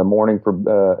then in the morning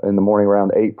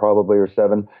around 8 probably or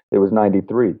 7, it was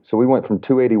 93. So we went from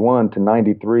 281 to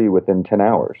 93 within 10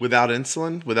 hours. Without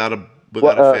insulin, without a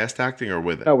fast acting, or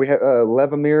with it? No, we have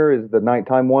Levemir is the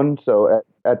nighttime one. So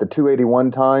at the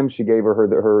 281 time, she gave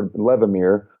her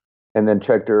Levemir, and then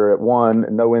checked her at 1,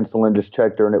 no insulin, just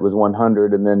checked her, and it was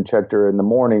 100, and then checked her in the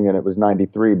morning, and it was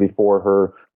 93 before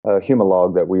her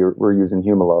Humalog that we're using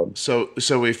Humalog. So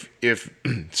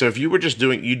if you were just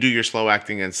you do your slow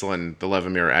acting insulin, the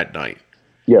Levemir, at night.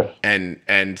 Yes.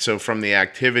 And so from the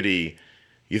activity,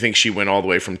 you think she went all the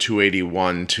way from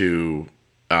 281 to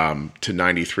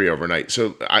 93 overnight.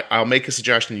 So I'll make a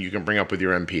suggestion you can bring up with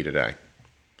your MP today.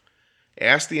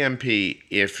 Ask the MP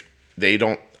if they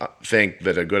don't think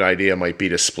that a good idea might be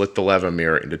to split the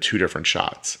Levemir into 2 different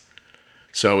shots.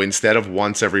 So instead of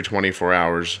once every 24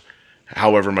 hours,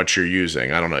 however much you're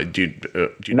using, I don't know. Do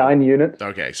you 9 units?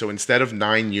 Okay, so instead of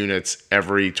 9 units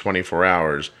every 24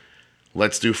 hours,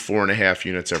 let's do 4.5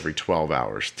 units every 12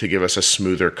 hours to give us a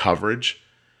smoother coverage.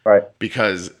 Right.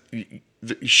 Because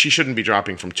she shouldn't be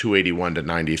dropping from 281 to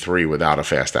 93 without a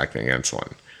fast-acting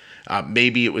insulin.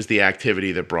 Maybe it was the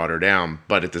activity that brought her down,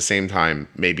 but at the same time,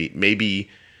 maybe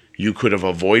you could have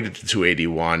avoided the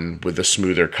 281 with a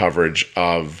smoother coverage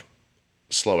of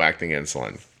slow-acting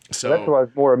insulin. So that's why I was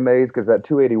more amazed, because that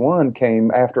 281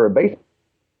 came after a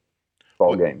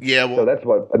baseball game. Yeah, well, so that's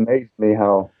what amazed me.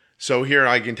 How? So here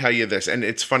I can tell you this, and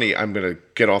it's funny. I'm going to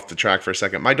get off the track for a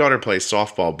second. My daughter plays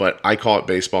softball, but I call it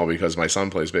baseball because my son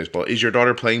plays baseball. Is your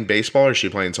daughter playing baseball or is she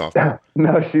playing softball?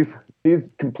 No, she's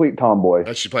complete tomboy.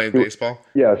 Is she playing baseball?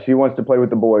 Yeah, she wants to play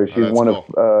with the boys. She's one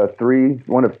of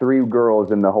three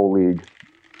girls in the whole league.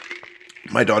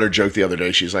 My daughter joked the other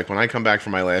day. She's like, when I come back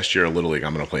from my last year of Little League,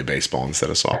 I'm going to play baseball instead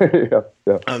of softball.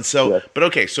 Yeah. But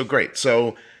okay, so great.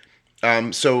 So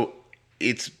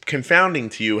it's confounding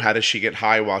to you. How does she get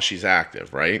high while she's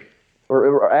active, right?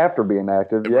 Or after being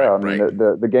active, yeah. Right, I mean,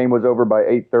 the game was over by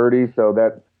 8:30, so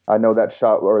that I know that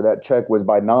shot or that check was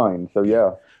by 9. So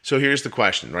yeah. So here's the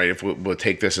question, right? If we'll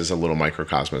take this as a little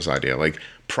microcosmos idea, like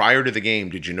prior to the game,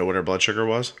 did you know what her blood sugar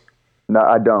was? No,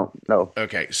 I don't. No.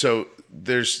 Okay, so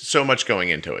there's so much going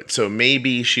into it. So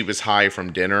maybe she was high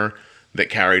from dinner that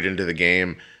carried into the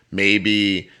game.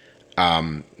 Maybe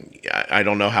I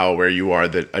don't know how aware you are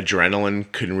that adrenaline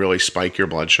can really spike your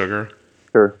blood sugar.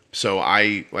 Sure. So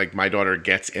my daughter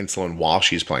gets insulin while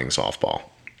she's playing softball.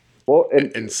 Well,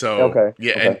 and so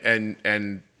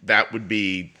and that would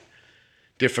be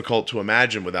difficult to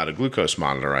imagine without a glucose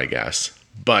monitor, I guess.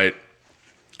 But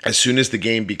as soon as the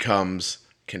game becomes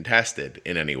contested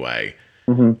in any way,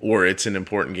 or it's an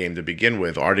important game to begin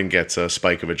with, Arden gets a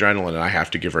spike of adrenaline, and I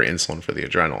have to give her insulin for the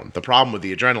adrenaline. The problem with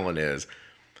the adrenaline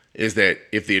is that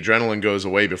if the adrenaline goes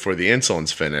away before the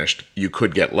insulin's finished, you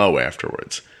could get low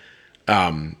afterwards.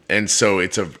 And so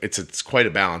it's quite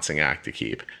a balancing act to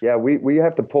keep. Yeah, we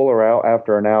have to pull her out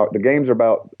after an hour. The games are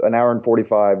about an hour and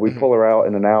 45. We pull her out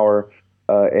in an hour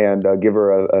and give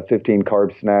her a 15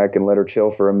 carb snack and let her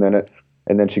chill for a minute.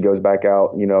 And then she goes back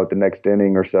out, at the next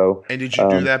inning or so. And did you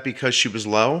do that because she was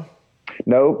low?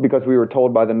 No, because we were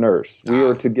told by the nurse. We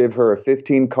were to give her a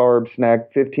 15 carb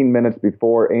snack 15 minutes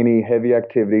before any heavy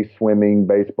activity, swimming,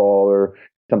 baseball, or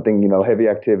something, heavy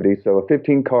activity. So a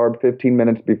 15 carb 15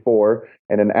 minutes before,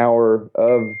 and an hour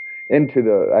into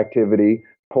the activity,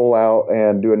 pull out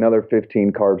and do another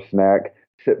 15 carb snack,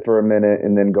 sit for a minute,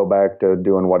 and then go back to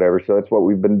doing whatever. So that's what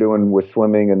we've been doing with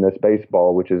swimming and this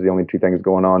baseball, which is the only two things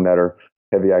going on that are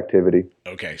heavy activity.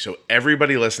 Okay, so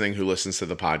everybody listening who listens to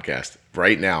the podcast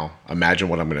right now, imagine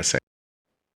what I'm going to say.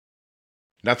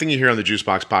 Nothing you hear on the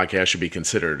Juicebox podcast should be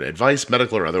considered advice,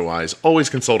 medical or otherwise. Always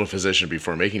consult a physician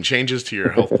before making changes to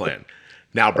your health plan.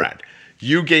 Now, Brad,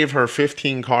 you gave her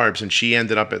 15 carbs and she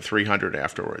ended up at 300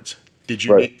 afterwards. Do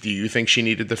you think she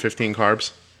needed the 15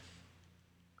 carbs?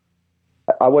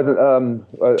 I wasn't.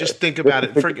 Just think about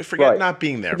it. Forget not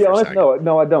being there. To be honest,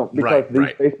 no, I don't. Because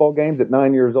these baseball games at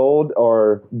 9 years old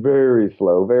are very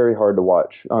slow, very hard to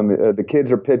watch. The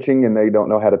kids are pitching and they don't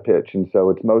know how to pitch, and so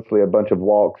it's mostly a bunch of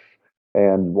walks.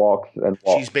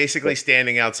 She's basically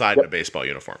standing outside in a baseball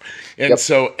uniform, and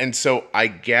so I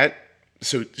get.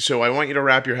 So I want you to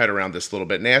wrap your head around this a little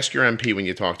bit and ask your NP when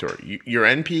you talk to her. Your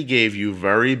NP gave you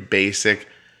very basic,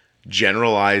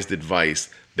 generalized advice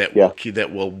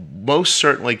that will most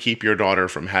certainly keep your daughter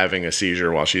from having a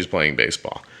seizure while she's playing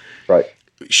baseball. Right.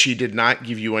 She did not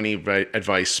give you any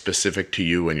advice specific to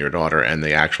you and your daughter and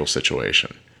the actual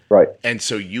situation. Right. And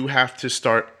so you have to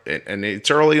start, and it's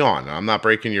early on. I'm not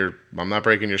breaking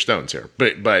your stones here,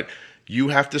 but you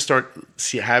have to start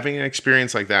having an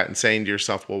experience like that and saying to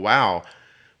yourself, well, wow,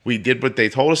 we did what they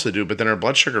told us to do, but then our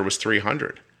blood sugar was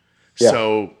 300. Yeah.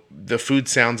 So the food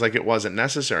sounds like it wasn't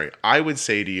necessary. I would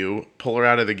say to you, pull her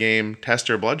out of the game, test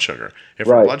her blood sugar. If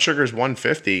her blood sugar is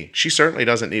 150, she certainly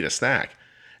doesn't need a snack.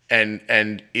 And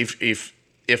if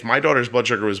my daughter's blood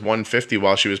sugar was 150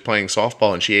 while she was playing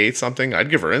softball and she ate something, I'd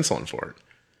give her insulin for it.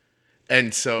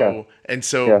 And so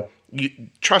you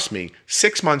trust me,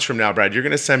 6 months from now, Brad, you're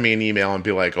going to send me an email and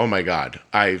be like, "Oh my God,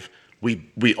 we've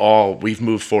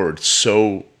moved forward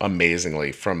so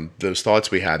amazingly from those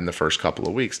thoughts we had in the first couple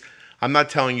of weeks." I'm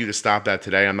not telling you to stop that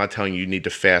today. I'm not telling you need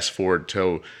to fast forward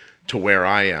to where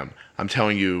I am. I'm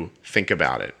telling you, think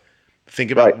about it. Think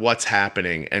about what's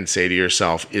happening and say to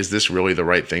yourself, is this really the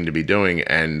right thing to be doing?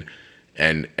 And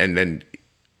then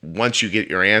once you get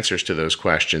your answers to those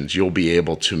questions, you'll be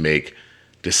able to make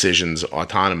decisions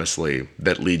autonomously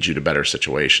that lead you to better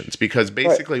situations. Because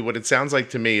basically what it sounds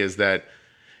like to me is that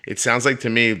I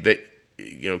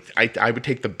would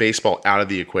take the baseball out of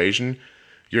the equation.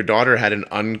 Your daughter had an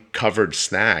uncovered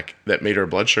snack that made her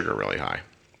blood sugar really high.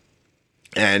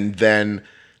 And then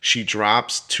she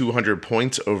drops 200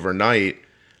 points overnight.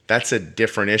 that's a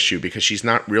different issue because she's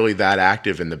not really that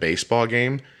active in the baseball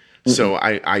game. So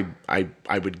I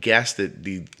would guess that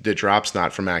the drop's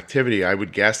not from activity. I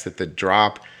would guess that the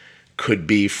drop could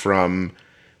be from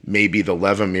maybe the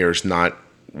Levomir's not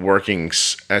working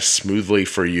as smoothly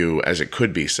for you as it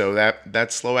could be. So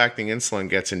that slow-acting insulin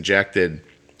gets injected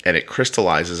and it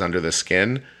crystallizes under the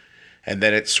skin, and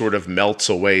then it sort of melts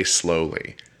away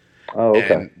slowly. Oh,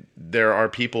 okay. And there are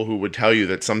people who would tell you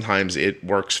that sometimes it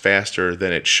works faster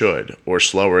than it should, or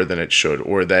slower than it should,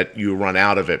 or that you run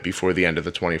out of it before the end of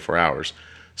the 24 hours.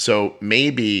 So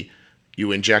maybe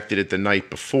you injected it the night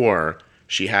before,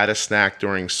 she had a snack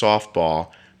during softball,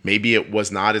 maybe it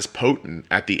was not as potent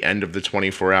at the end of the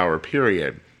 24-hour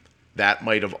period. That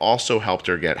might have also helped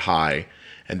her get high.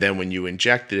 And then when you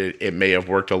injected it, it may have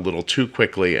worked a little too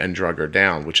quickly and drug her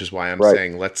down, which is why I'm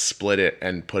saying let's split it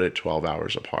and put it 12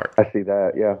 hours apart. I see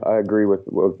that. Yeah, I agree with.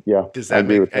 Does that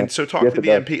make? And so talk to the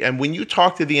MP. And when you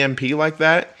talk to the MP like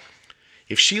that,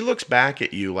 if she looks back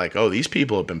at you like, "Oh, these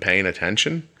people have been paying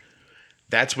attention,"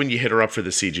 that's when you hit her up for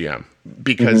the CGM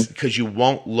because you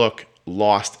won't look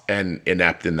lost and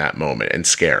inept in that moment and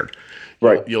scared.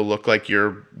 Right. You'll look like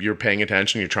you're paying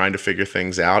attention. You're trying to figure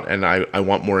things out, and I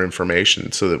want more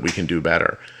information so that we can do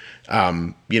better.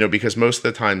 Because most of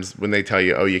the times when they tell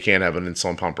you, oh, you can't have an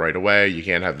insulin pump right away, you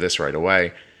can't have this right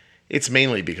away, it's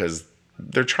mainly because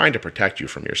they're trying to protect you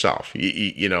from yourself.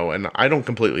 And I don't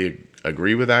completely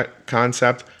agree with that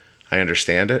concept. I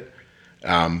understand it.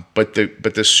 But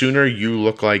the sooner you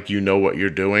look like you know what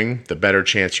you're doing, the better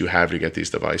chance you have to get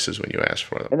these devices when you ask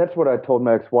for them. And that's what I told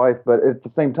my ex-wife. But at the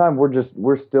same time,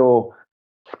 we're still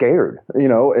scared,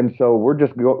 and so we're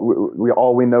just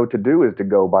all we know to do is to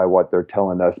go by what they're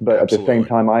telling us. But Absolutely. At the same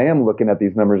time, I am looking at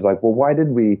these numbers like, well, why did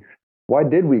we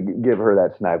give her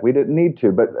that snack? We didn't need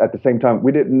to. But at the same time,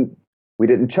 we didn't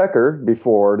check her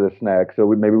before the snack, so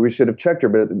maybe we should have checked her.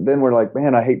 But then we're like,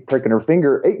 man, I hate pricking her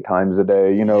finger 8 times a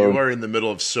day. You are in the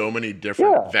middle of so many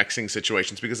different vexing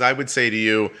situations. Because I would say to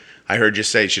you, I heard you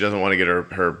say she doesn't want to get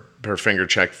her finger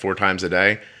checked 4 times a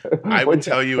day. I would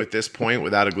tell you at this point,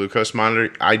 without a glucose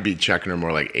monitor, I'd be checking her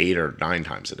more like 8 or 9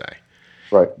 times a day.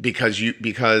 Right. Because you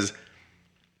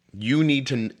need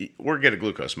to, or get a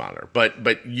glucose monitor,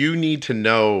 but you need to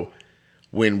know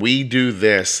when we do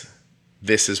this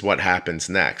is what happens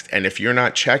next. And if you're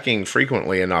not checking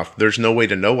frequently enough, there's no way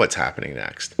to know what's happening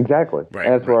next. Exactly. Right.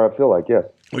 And that's where I feel like, yes.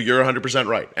 Well, you're 100%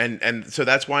 right. And so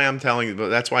that's why I'm telling you,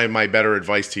 that's why my better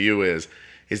advice to you is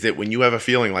that when you have a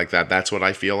feeling like that, that's what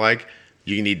I feel like,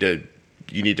 you need to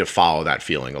follow that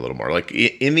feeling a little more. Like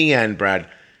in the end, Brad,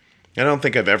 I don't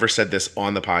think I've ever said this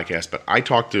on the podcast, but I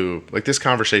talk to, like, this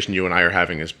conversation you and I are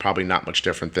having is probably not much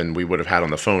different than we would have had on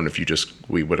the phone if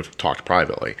we would have talked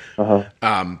privately.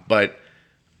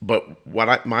 But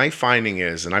what my finding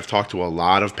is, and I've talked to a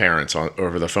lot of parents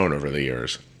over the phone over the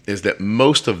years, is that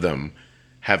most of them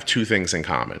have 2 things in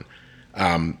common.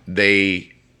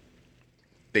 They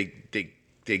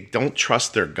don't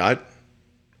trust their gut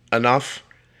enough,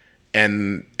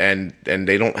 and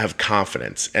they don't have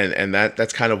confidence, and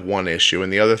that's kind of one issue.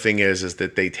 And the other thing is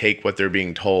that they take what they're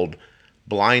being told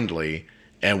blindly,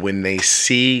 and when they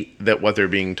see that what they're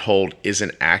being told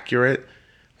isn't accurate,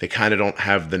 they kind of don't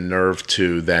have the nerve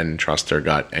to then trust their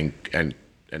gut and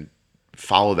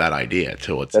follow that idea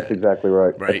till it's. That's exactly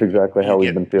right. That's exactly how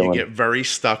we've been feeling. You get very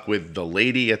stuck with the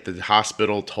lady at the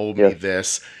hospital told me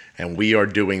this, and we are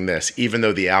doing this, even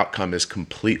though the outcome is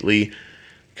completely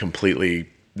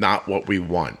not what we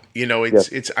want.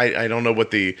 It's I don't know what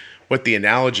the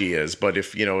analogy is, but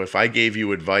if I gave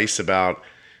you advice about,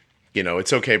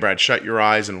 it's okay, Brad, shut your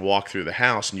eyes and walk through the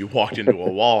house, and you walked into a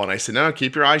wall, and I said, no,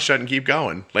 keep your eyes shut and keep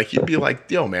going. Like, you'd be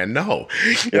like, yo, man, no.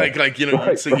 And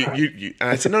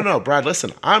I said, no, Brad,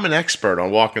 listen, I'm an expert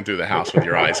on walking through the house with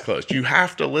your eyes closed. You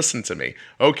have to listen to me.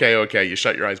 Okay, you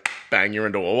shut your eyes, bang, you're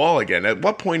into a wall again. At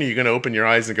what point are you going to open your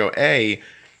eyes and go, A,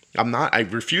 I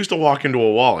refuse to walk into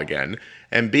a wall again,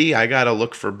 and B, I got to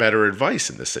look for better advice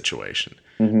in this situation.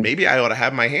 Mm-hmm. Maybe I ought to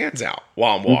have my hands out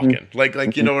while I'm walking.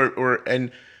 Mm-hmm.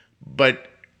 But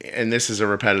this is a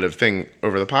repetitive thing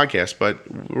over the podcast, but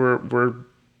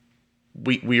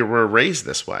we were raised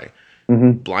this way.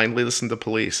 Mm-hmm. Blindly listen to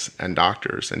police and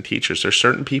doctors and teachers. There's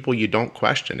certain people you don't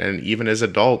question, and even as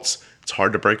adults, it's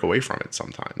hard to break away from it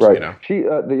sometimes. Right. She,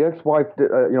 the ex-wife,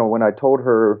 when I told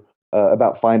her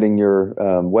about finding your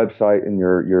website and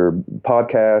your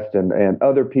podcast and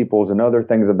other people's and other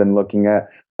things I've been looking at,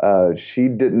 she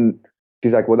didn't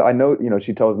she's like, well, I know,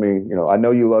 she tells me, I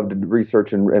know you love to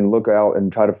research and look out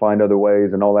and try to find other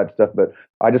ways and all that stuff, but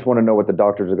I just want to know what the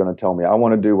doctors are going to tell me. I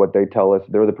want to do what they tell us.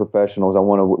 They're the professionals. I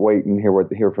want to wait and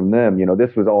hear from them.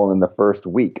 This was all in the first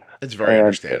week. It's very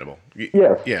understandable.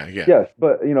 Yes. Yeah. Yes.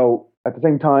 But, at the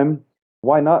same time,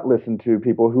 why not listen to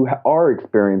people who are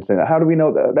experiencing it? How do we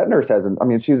know that nurse hasn't? I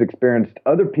mean, she's experienced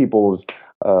other people's,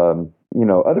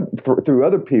 through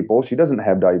other people. She doesn't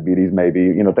have diabetes,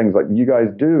 maybe, things like you guys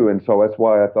do. And so that's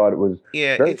why I thought it was.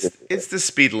 Yeah, it's the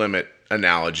speed limit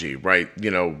analogy, right?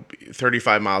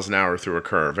 35 miles an hour through a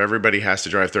curve. Everybody has to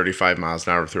drive 35 miles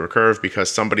an hour through a curve because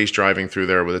somebody's driving through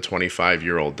there with a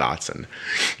 25-year-old Datsun.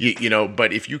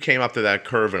 But if you came up to that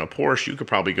curve in a Porsche, you could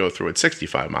probably go through at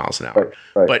 65 miles an hour.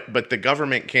 Right. But the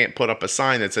government can't put up a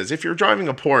sign that says, if you're driving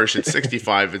a Porsche, it's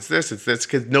 65, it's this,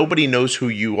 because nobody knows who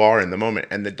you are in the moment.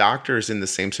 And the doctor is in the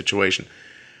same situation.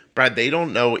 Brad, they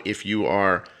don't know if you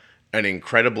are an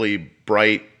incredibly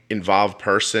bright, involved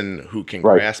person who can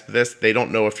grasp this. They don't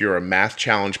know if you're a math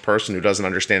challenged person who doesn't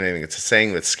understand anything it's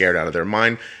saying, that's scared out of their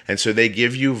mind. And so they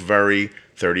give you very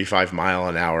 35 mile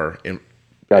an hour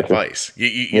advice.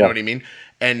 You know what I mean?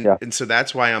 And so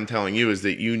that's why I'm telling you is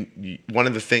that one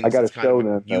of the things I got to show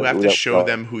them. You have to show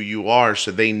them who you are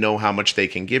so they know how much they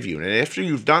can give you. And after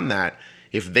you've done that,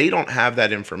 if they don't have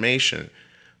that information,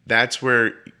 that's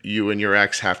where you and your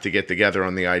ex have to get together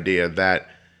on the idea that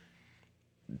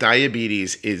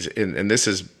diabetes is, and this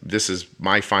is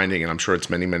my finding, and I'm sure it's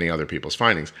many, many other people's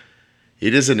findings.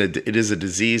 It is a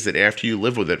disease that after you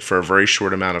live with it for a very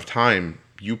short amount of time,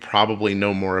 you probably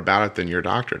know more about it than your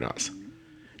doctor does.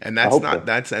 And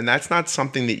that's not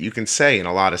something that you can say in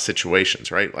a lot of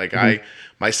situations, right? Like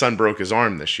my son broke his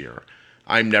arm this year.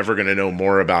 I'm never going to know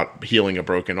more about healing a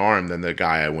broken arm than the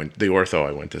ortho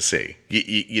I went to see.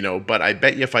 But I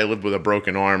bet you if I lived with a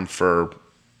broken arm for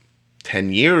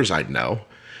 10 years, I'd know.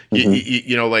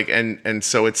 And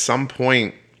so at some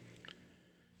point,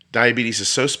 diabetes is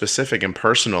so specific and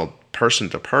personal, person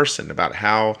to person, about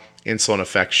how insulin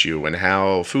affects you and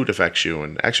how food affects you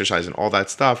and exercise and all that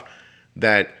stuff,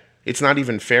 that it's not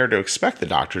even fair to expect the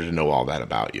doctor to know all that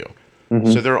about you.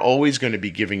 So they're always going to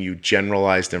be giving you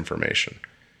generalized information.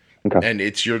 Okay. And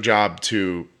it's your job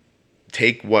to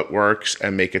take what works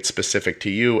and make it specific to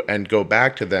you and go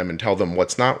back to them and tell them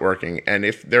what's not working. And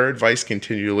if their advice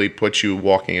continually puts you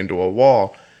walking into a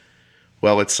wall,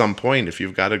 well, at some point, if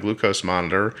you've got a glucose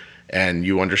monitor and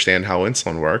you understand how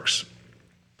insulin works,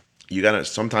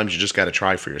 sometimes you just got to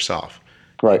try for yourself.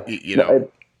 Right.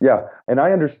 Yeah. And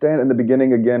I understand in the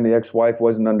beginning, again, the ex-wife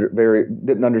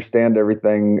didn't understand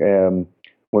everything.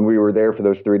 When we were there for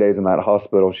those 3 days in that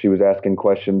hospital, she was asking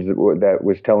questions that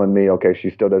was telling me, okay,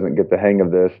 she still doesn't get the hang of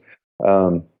this.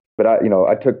 But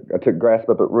I took grasp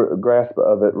of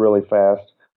it really fast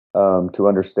to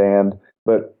understand.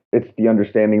 But it's the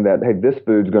understanding that, hey, this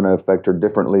food's going to affect her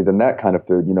differently than that kind of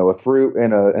food. A fruit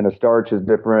and a starch is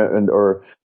different, or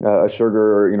a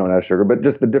sugar, or not a sugar, but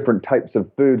just the different types of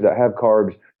foods that have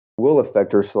carbs will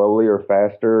affect her slowly or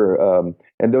faster.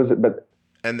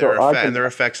 And their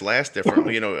effects last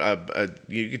differently.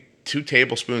 You get 2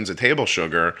 tablespoons of table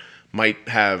sugar might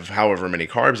have however many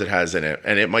carbs it has in it,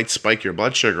 and it might spike your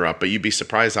blood sugar up, but you'd be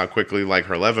surprised how quickly, like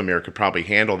Herlevamir, could probably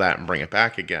handle that and bring it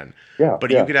back again. You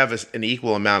could have an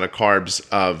equal amount of carbs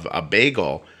of a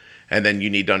bagel, and then you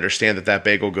need to understand that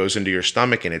bagel goes into your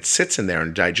stomach and it sits in there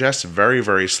and digests very,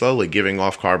 very slowly, giving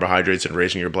off carbohydrates and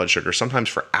raising your blood sugar, sometimes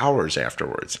for hours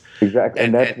afterwards. Exactly,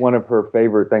 and that's one of her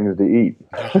favorite things to eat.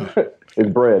 Is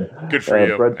bread. Good for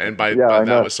you. Bread, and by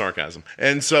that was sarcasm.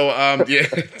 And so,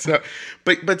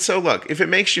 so look, if it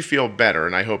makes you feel better,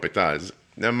 and I hope it does.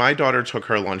 Now, my daughter took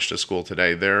her lunch to school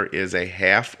today. There is a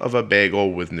half of a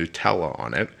bagel with Nutella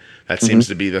on it. That seems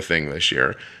to be the thing this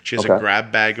year. She has a grab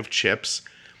bag of chips,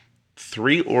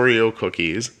 3 Oreo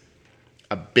cookies,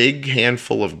 a big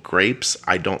handful of grapes.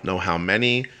 I don't know how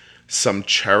many. Some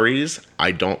cherries.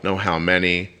 I don't know how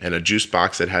many. And a juice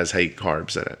box that has 8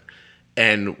 carbs in it.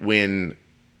 And when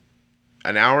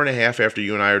an hour and a half after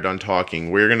you and I are done talking,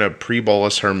 we're going to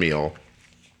pre-bolus her meal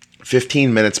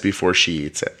 15 minutes before she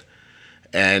eats it.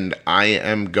 And I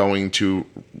am going to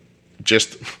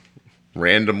just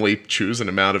randomly choose an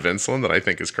amount of insulin that I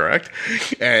think is correct.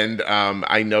 And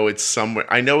I know it's somewhere.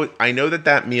 I know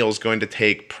that meal is going to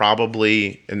take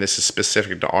probably, and this is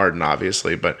specific to Arden,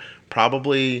 obviously, but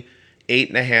probably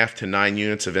 8.5 to 9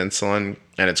 units of insulin,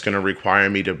 and it's going to require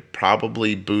me to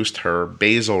probably boost her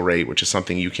basal rate, which is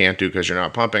something you can't do because you're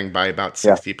not pumping, by about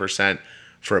 60%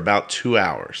 for about 2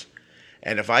 hours.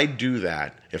 And if I do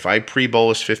that, if I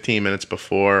pre-bolus 15 minutes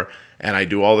before and I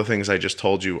do all the things I just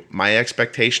told you, my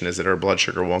expectation is that her blood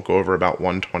sugar won't go over about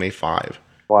 125.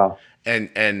 Wow.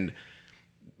 And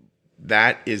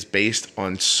that is based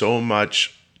on so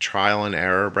much trial and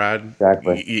error, Brad.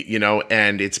 Exactly. You know,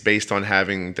 and it's based on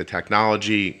having the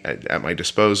technology at my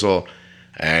disposal,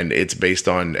 and it's based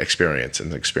on experience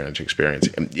and experience.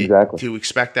 Exactly. To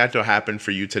expect that to happen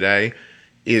for you today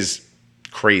is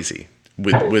crazy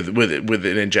with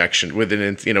an injection, with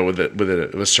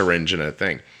a syringe and a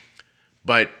thing.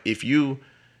 But if you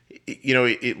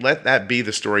let that be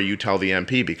the story you tell the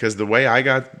MP, because the way I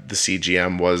got the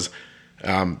CGM was,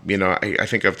 I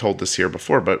think I've told this here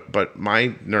before, but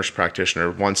my nurse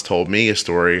practitioner once told me a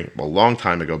story a long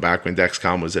time ago, back when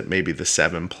Dexcom was at maybe the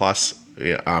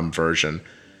 7+ version,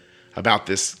 about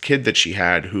this kid that she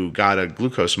had who got a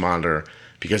glucose monitor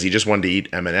because he just wanted to eat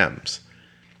M&Ms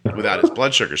without his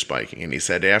blood sugar spiking. And he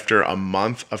said after a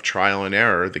month of trial and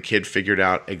error, the kid figured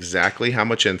out exactly how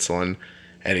much insulin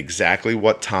at exactly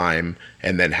what time,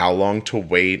 and then how long to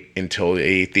wait until they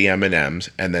ate the M&Ms,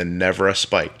 and then never a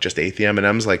spike. Just ate the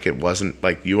M&Ms like it wasn't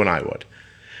like you and I would.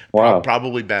 Wow.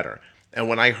 Probably better. And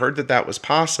when I heard that was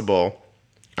possible,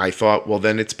 I thought, well,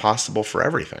 then it's possible for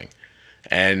everything.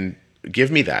 And give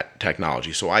me that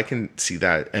technology so I can see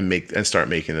that and start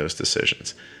making those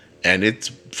decisions. And it's,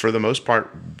 for the most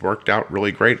part, worked out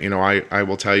really great. I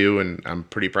will tell you, and I'm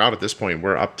pretty proud at this point,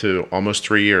 we're up to almost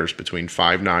 3 years between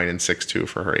 5'9" and 6'2"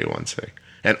 for her A1C.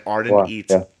 And Arden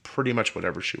eats pretty much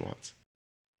whatever she wants.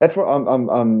 That's what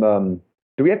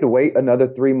do we have to wait another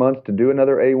 3 months to do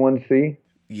another A1C?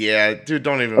 Yeah, dude,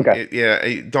 don't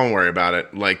even, don't worry about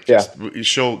it. Like,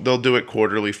 they'll do it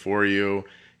quarterly for you.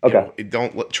 Okay.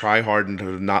 Don't try hard and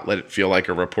to not let it feel like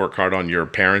a report card on your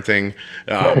parenting.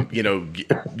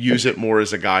 Use it more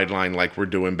as a guideline. Like, we're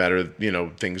doing better.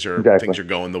 Things are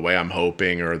going the way I'm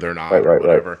hoping, or they're not, or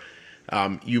whatever.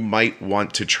 Right. You might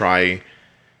want to try.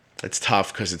 It's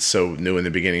tough because it's so new in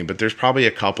the beginning, but there's probably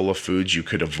a couple of foods you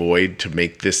could avoid to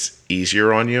make this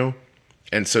easier on you.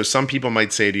 And so some people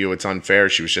might say to you, it's unfair.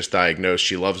 She was just diagnosed.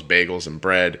 She loves bagels and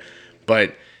bread,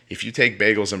 but if you take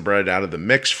bagels and bread out of the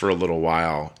mix for a little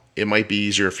while, it might be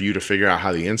easier for you to figure out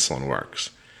how the insulin works,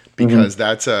 because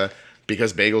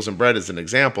because bagels and bread, as an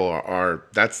example,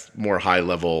 that's more high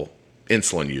level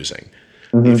insulin using.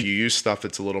 Mm-hmm. If you use stuff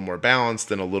that's a little more balanced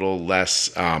and a little less,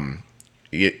 carb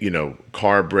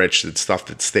rich, that's stuff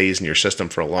that stays in your system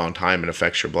for a long time and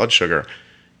affects your blood sugar,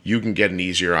 you can get an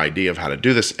easier idea of how to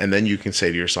do this, and then you can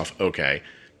say to yourself, okay,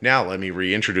 now let me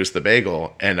reintroduce the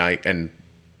bagel and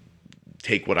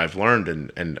take what I've learned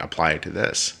and apply it to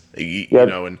this.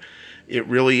 And it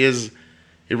really is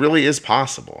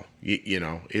possible.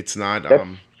 It's not.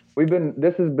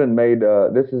 This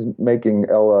is making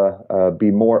Ella be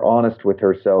more honest with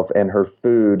herself and her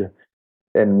food,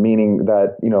 and meaning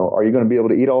that, are you going to be able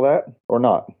to eat all that or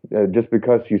not? Just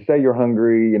because you say you're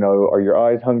hungry, are your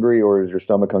eyes hungry or is your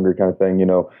stomach hungry, kind of thing.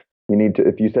 You need to,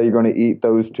 if you say you're going to eat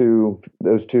those two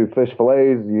fish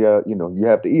fillets, you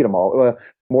have to eat them all. Well,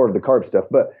 more of the carb stuff,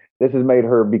 but this has made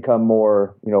her become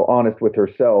more, honest with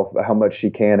herself, how much she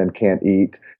can and can't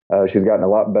eat. She's gotten a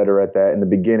lot better at that. In the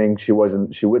beginning, she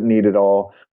wouldn't eat it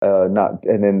all.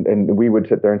 And we would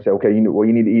sit there and say, okay, you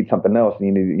need to eat something else, and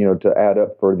you need, to add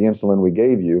up for the insulin we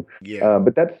gave you. Yeah.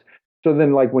 But that's, so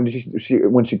then, like, when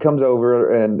she comes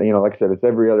over, and like I said, it's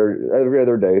every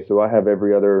other day. So I have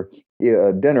every other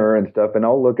dinner and stuff, and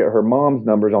I'll look at her mom's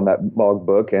numbers on that log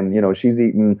book, and she's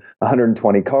eating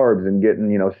 120 carbs and getting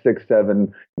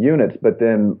 6-7 units. But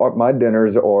then my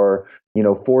dinners are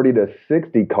 40 to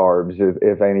 60 carbs,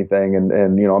 if anything, and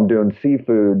I'm doing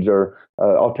seafoods, or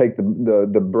I'll take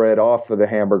the bread off of the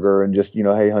hamburger and just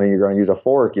hey honey, you're going to use a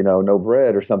fork, no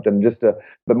bread or something,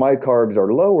 but my carbs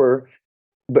are lower.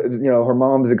 But her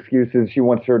mom's excuse is she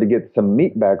wants her to get some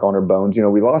meat back on her bones.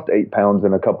 We lost 8 pounds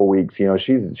in a couple weeks. She's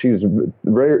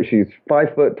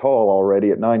 5 foot tall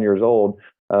already at 9 years old.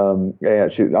 I'm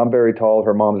very tall.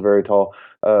 Her mom's very tall.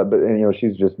 But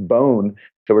she's just bone.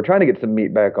 So we're trying to get some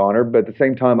meat back on her. But at the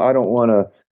same time, I don't want to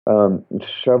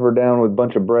shove her down with a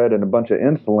bunch of bread and a bunch of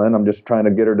insulin. I'm just trying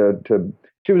to get her to.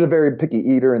 She was a very picky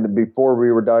eater before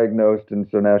we were diagnosed, and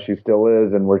so now she still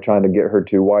is. And we're trying to get her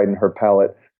to widen her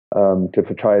palate.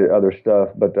 To try other stuff,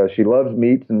 but she loves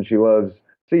meats and she loves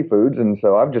seafoods, and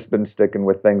so I've just been sticking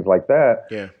with things like that.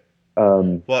 Yeah.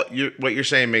 Well, what you're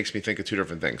saying makes me think of two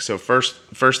different things. So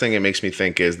first thing it makes me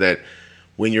think is that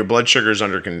when your blood sugar is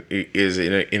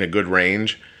in a good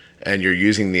range, and you're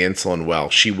using the insulin well,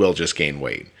 she will just gain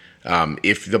weight.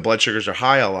 If the blood sugars are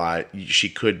high a lot, she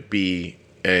could be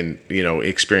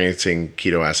experiencing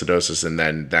ketoacidosis, and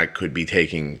then that could be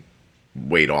taking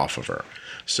weight off of her.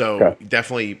 So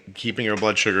Definitely keeping her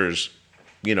blood sugars,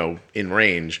 in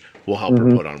range will help her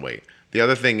put on weight. The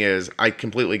other thing is, I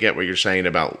completely get what you're saying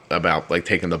about like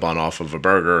taking the bun off of a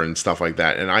burger and stuff like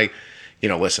that. And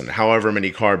listen, however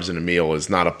many carbs in a meal is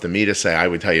not up to me to say. I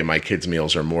would tell you my kids'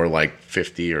 meals are more like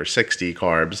 50 or 60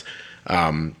 carbs.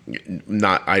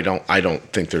 I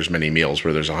don't think there's many meals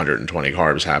where there's 120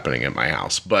 carbs happening at my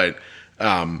house. But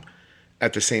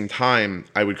at the same time,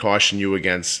 I would caution you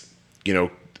against,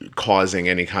 causing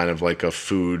any kind of like a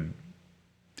food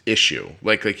issue.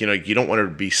 Like you don't want her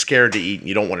to be scared to eat, and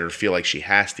you don't want her to feel like she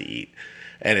has to eat.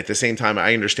 And at the same time,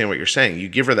 I understand what you're saying. You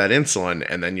give her that insulin,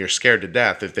 and then you're scared to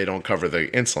death if they don't cover the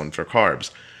insulin for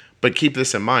carbs. But keep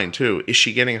this in mind, too. Is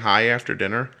she getting high after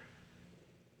dinner?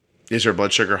 Is her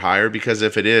blood sugar higher? Because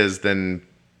if it is, then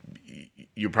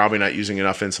you're probably not using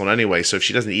enough insulin anyway. So if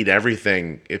she doesn't eat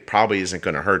everything, it probably isn't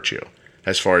going to hurt you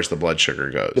as far as the blood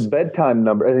sugar goes. The bedtime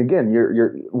number, and again,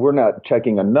 we're not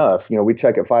checking enough. We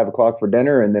check at 5 o'clock for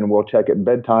dinner, and then we'll check at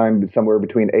bedtime somewhere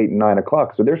between 8 and 9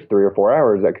 o'clock. So there's 3 or 4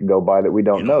 hours that could go by that we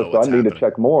don't know. So I need to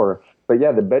check more. But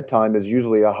yeah, the bedtime is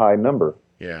usually a high number.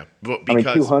 Yeah,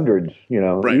 because 200s,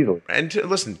 right. Easily. And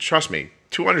listen, trust me,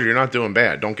 200, you're not doing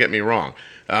bad. Don't get me wrong.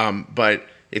 But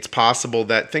it's possible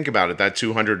that, think about it, that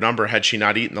 200 number, had she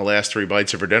not eaten the last 3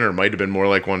 bites of her dinner, might have been more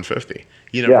like 150.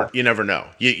 You never know.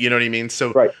 You know what I mean?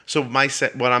 So, right. So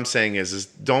what I'm saying is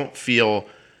don't feel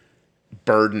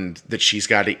burdened that she's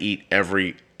got to eat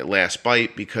every last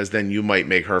bite, because then you might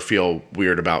make her feel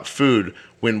weird about food,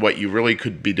 when what you really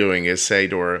could be doing is say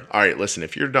to her, all right, listen,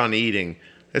 if you're done eating,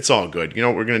 it's all good. You know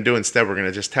what we're going to do instead? We're going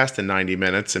to just test in 90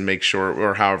 minutes and make sure,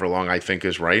 or however long I think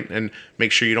is right, and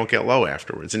make sure you don't get low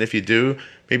afterwards. And if you do,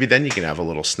 maybe then you can have a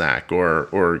little snack or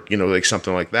like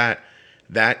something like that.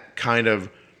 That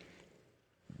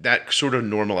sort of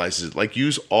normalizes it. Like,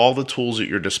 use all the tools at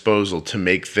your disposal to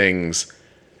make things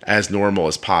as normal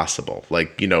as possible.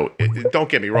 Like, don't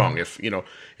get me wrong.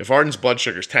 If Arden's blood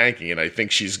sugar's tanking and I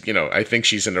think she's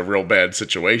in a real bad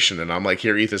situation, and I'm like,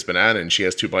 here, eat this banana, and she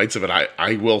has 2 bites of it,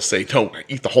 I will say, don't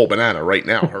eat the whole banana right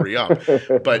now. Hurry up.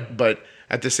 But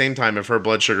at the same time, if her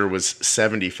blood sugar was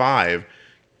 75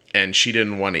 and she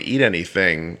didn't want to eat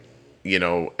anything,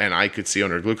 and I could see on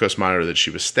her glucose monitor that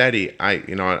she was steady, I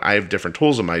have different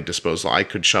tools at my disposal. I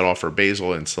could shut off her basal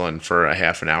insulin for a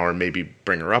half an hour, maybe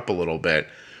bring her up a little bit,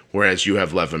 whereas you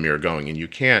have Levemir going and you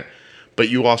can't. But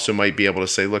you also might be able to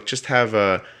say, look, just have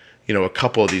a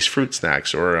couple of these fruit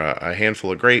snacks, or a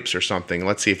handful of grapes or something.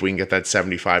 Let's see if we can get that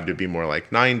 75 to be more like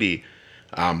 90.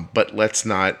 But I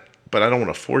don't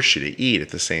want to force you to eat at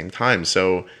the same time.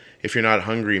 So if you're not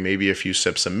hungry, maybe a few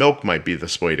sips of milk might be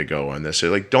the way to go on this.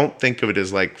 So, don't think of it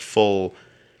as like full.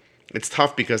 It's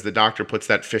tough because the doctor puts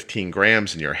that 15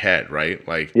 grams in your head, right?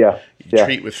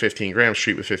 Treat with 15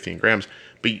 grams.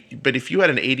 But if you had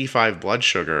an 85 blood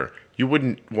sugar, you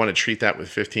wouldn't want to treat that with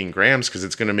 15 grams, because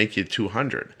it's going to make you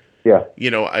 200. Yeah.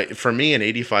 For me, an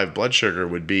 85 blood sugar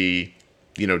would be,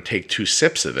 take 2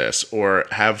 sips of this, or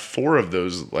have 4 of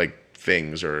those like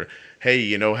things, or, hey,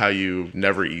 you know how you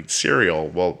never eat cereal?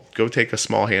 Well, go take a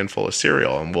small handful of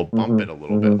cereal and we'll bump it a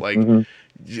little bit.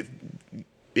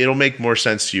 It'll make more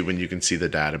sense to you when you can see the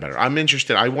data better. I'm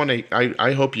interested.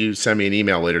 I hope you send me an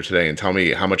email later today and tell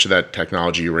me how much of that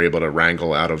technology you were able to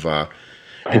wrangle out of.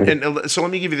 And so let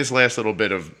me give you this last little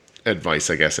bit of advice,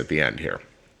 I guess, at the end here,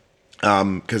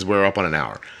 because we're up on an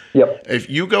hour. Yep. If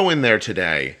you go in there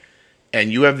today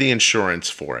and you have the insurance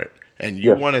for it and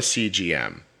you want a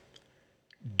CGM,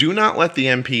 do not let the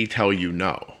MP tell you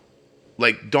no.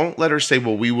 Like, don't let her say,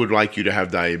 well, we would like you to have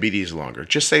diabetes longer.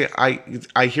 Just say,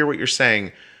 I hear what you're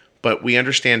saying, but we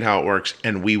understand how it works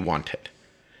and we want it.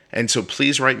 And so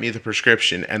please write me the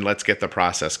prescription and let's get the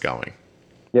process going.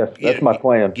 Yes, that's my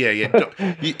plan. Yeah.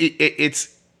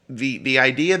 It's the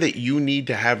idea that you need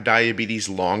to have diabetes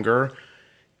longer,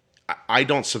 I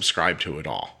don't subscribe to at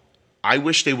all. I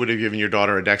wish they would have given your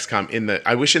daughter a Dexcom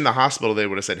I wish in the hospital they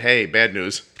would have said, hey, bad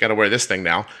news, got to wear this thing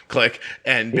now, click,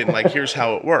 and been like, here's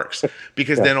how it works.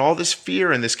 Because then all this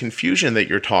fear and this confusion that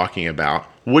you're talking about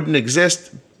wouldn't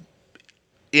exist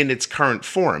in its current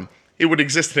form. It would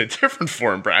exist in a different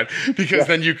form, Brad, because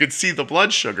then you could see the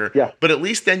blood sugar. Yeah. But at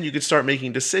least then you could start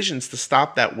making decisions to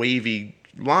stop that wavy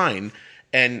line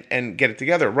and get it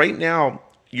together. Right now,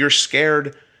 you're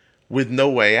scared with no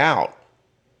way out.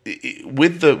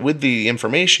 With the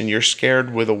information, you're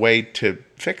scared with a way to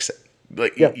fix it.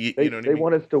 Like, yeah, you know what I mean? They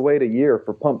want us to wait a year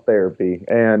for pump therapy,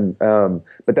 and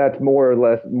but that's more or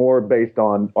less based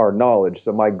on our knowledge.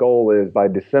 So my goal is by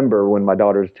December, when my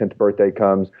daughter's 10th birthday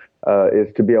comes,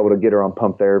 is to be able to get her on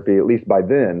pump therapy at least by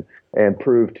then, and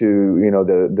prove to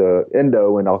the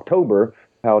endo in October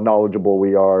how knowledgeable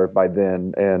we are by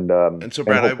then. And so,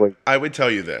 Brad, I would tell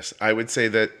you this. I would say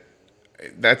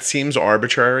that seems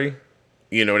arbitrary.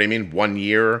 You know what I mean? 1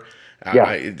 year.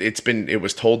 Yeah. It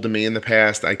was told to me in the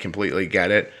past. I completely get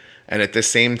it. And at the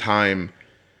same time,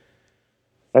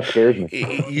 that scares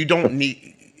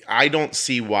me. I don't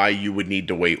see why you would need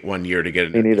to wait 1 year to get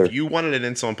it. Me neither. If you wanted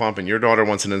an insulin pump and your daughter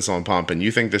wants an insulin pump and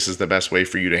you think this is the best way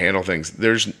for you to handle things,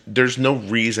 there's no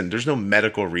reason, there's no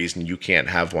medical reason you can't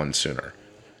have one sooner.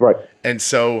 Right. And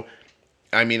so,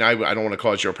 I mean, I don't want to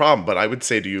cause you a problem, but I would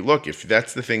say to you, look, if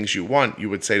that's the things you want, you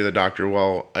would say to the doctor,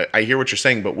 well, I hear what you're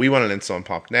saying, but we want an insulin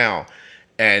pump now.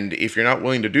 And if you're not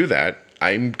willing to do that,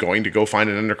 I'm going to go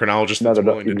find an endocrinologist that's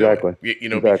willing to do it. You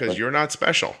know, because you're not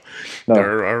special. No.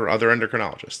 There are other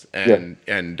endocrinologists.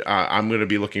 And I'm going to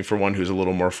be looking for one who's a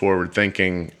little more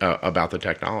forward-thinking about the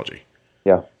technology.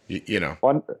 Yeah. You know.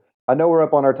 Well, I know we're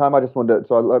up on our time. I just wanted to,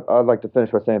 so I'd like to finish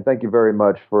by saying thank you very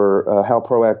much for how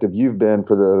proactive you've been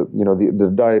for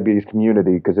the diabetes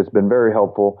community, because it's been very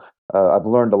helpful. I've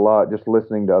learned a lot just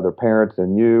listening to other parents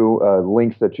and you,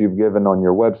 links that you've given on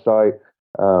your website.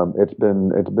 It's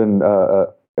been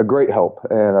a great help,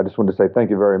 and I just wanted to say thank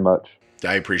you very much.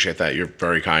 I appreciate that. You're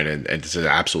very kind, and it's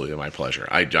absolutely my pleasure.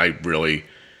 Brad,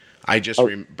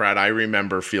 I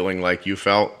remember feeling like you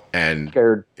felt, and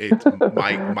scared.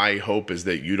 my hope is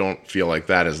that you don't feel like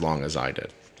that as long as I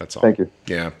did. That's all. Thank you.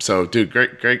 Yeah. So, dude,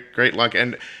 great luck,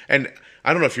 and I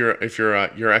don't know if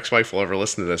your ex-wife will ever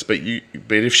listen to this, but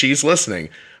if she's listening,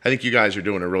 I think you guys are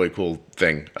doing a really cool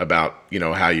thing about, you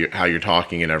know, how you're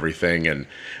talking and everything. And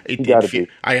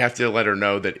I have to let her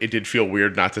know that it did feel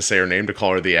weird not to say her name, to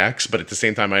call her the ex, but at the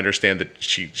same time, I understand that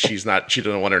she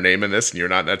doesn't want her name in this, and you're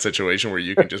not in that situation where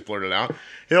you can just blurt it out.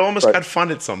 It almost got fun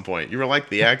at some point. You were like,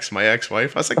 the ex, my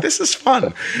ex-wife. I was like, this is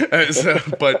fun.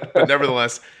 But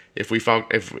nevertheless, if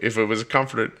it was a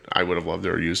comfort, I would have loved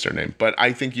her or used her name. But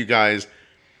I think you guys,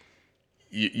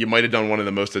 you might have done one of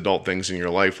the most adult things in your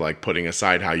life, like putting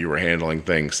aside how you were handling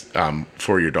things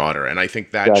for your daughter. And I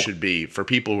think that should be, for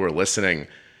people who are listening,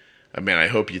 I mean, I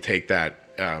hope you take that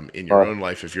in your own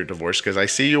life if you're divorced, because I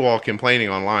see you all complaining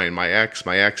online, my ex.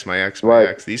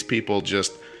 These people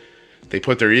just, they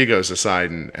put their egos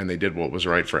aside and they did what was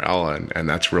right for Ella, and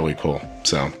that's really cool.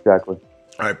 So exactly.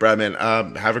 All right, Brad, man,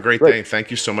 have a great day.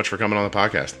 Thank you so much for coming on the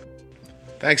podcast.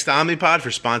 Thanks to Omnipod for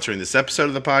sponsoring this episode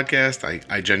of the podcast.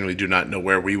 I genuinely do not know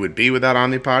where we would be without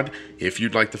Omnipod. If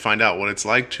you'd like to find out what it's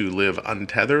like to live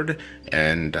untethered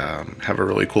and have a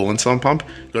really cool insulin pump,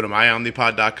 go to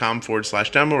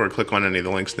myomnipod.com/demo or click on any of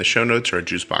the links in the show notes or at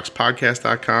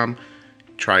juiceboxpodcast.com.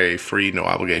 Try a free, no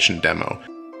obligation demo.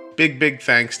 Big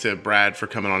thanks to Brad for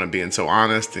coming on and being so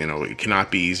honest. You know, it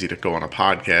cannot be easy to go on a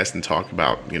podcast and talk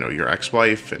about, you know, your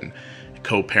ex-wife and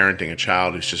co-parenting a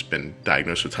child who's just been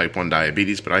diagnosed with type 1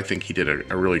 diabetes, but I think he did a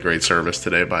really great service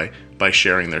today by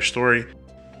sharing their story.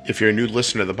 If you're a new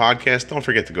listener to the podcast, don't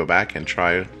forget to go back and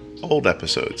try old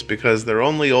episodes, because they're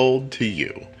only old to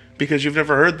you because you've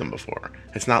never heard them before.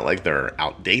 It's not like they're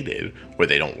outdated or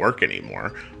they don't work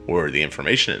anymore or the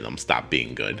information in them stopped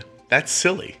being good. That's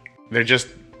silly. They're just,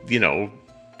 you know,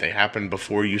 they happened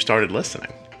before you started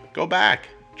listening. Go back,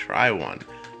 try one.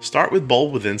 Start with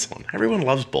Bold with Insulin. Everyone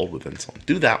loves Bold with Insulin.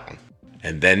 Do that one.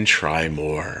 And then try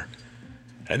more.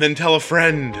 And then tell a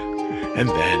friend. And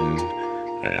then...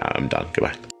 I'm done.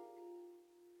 Goodbye.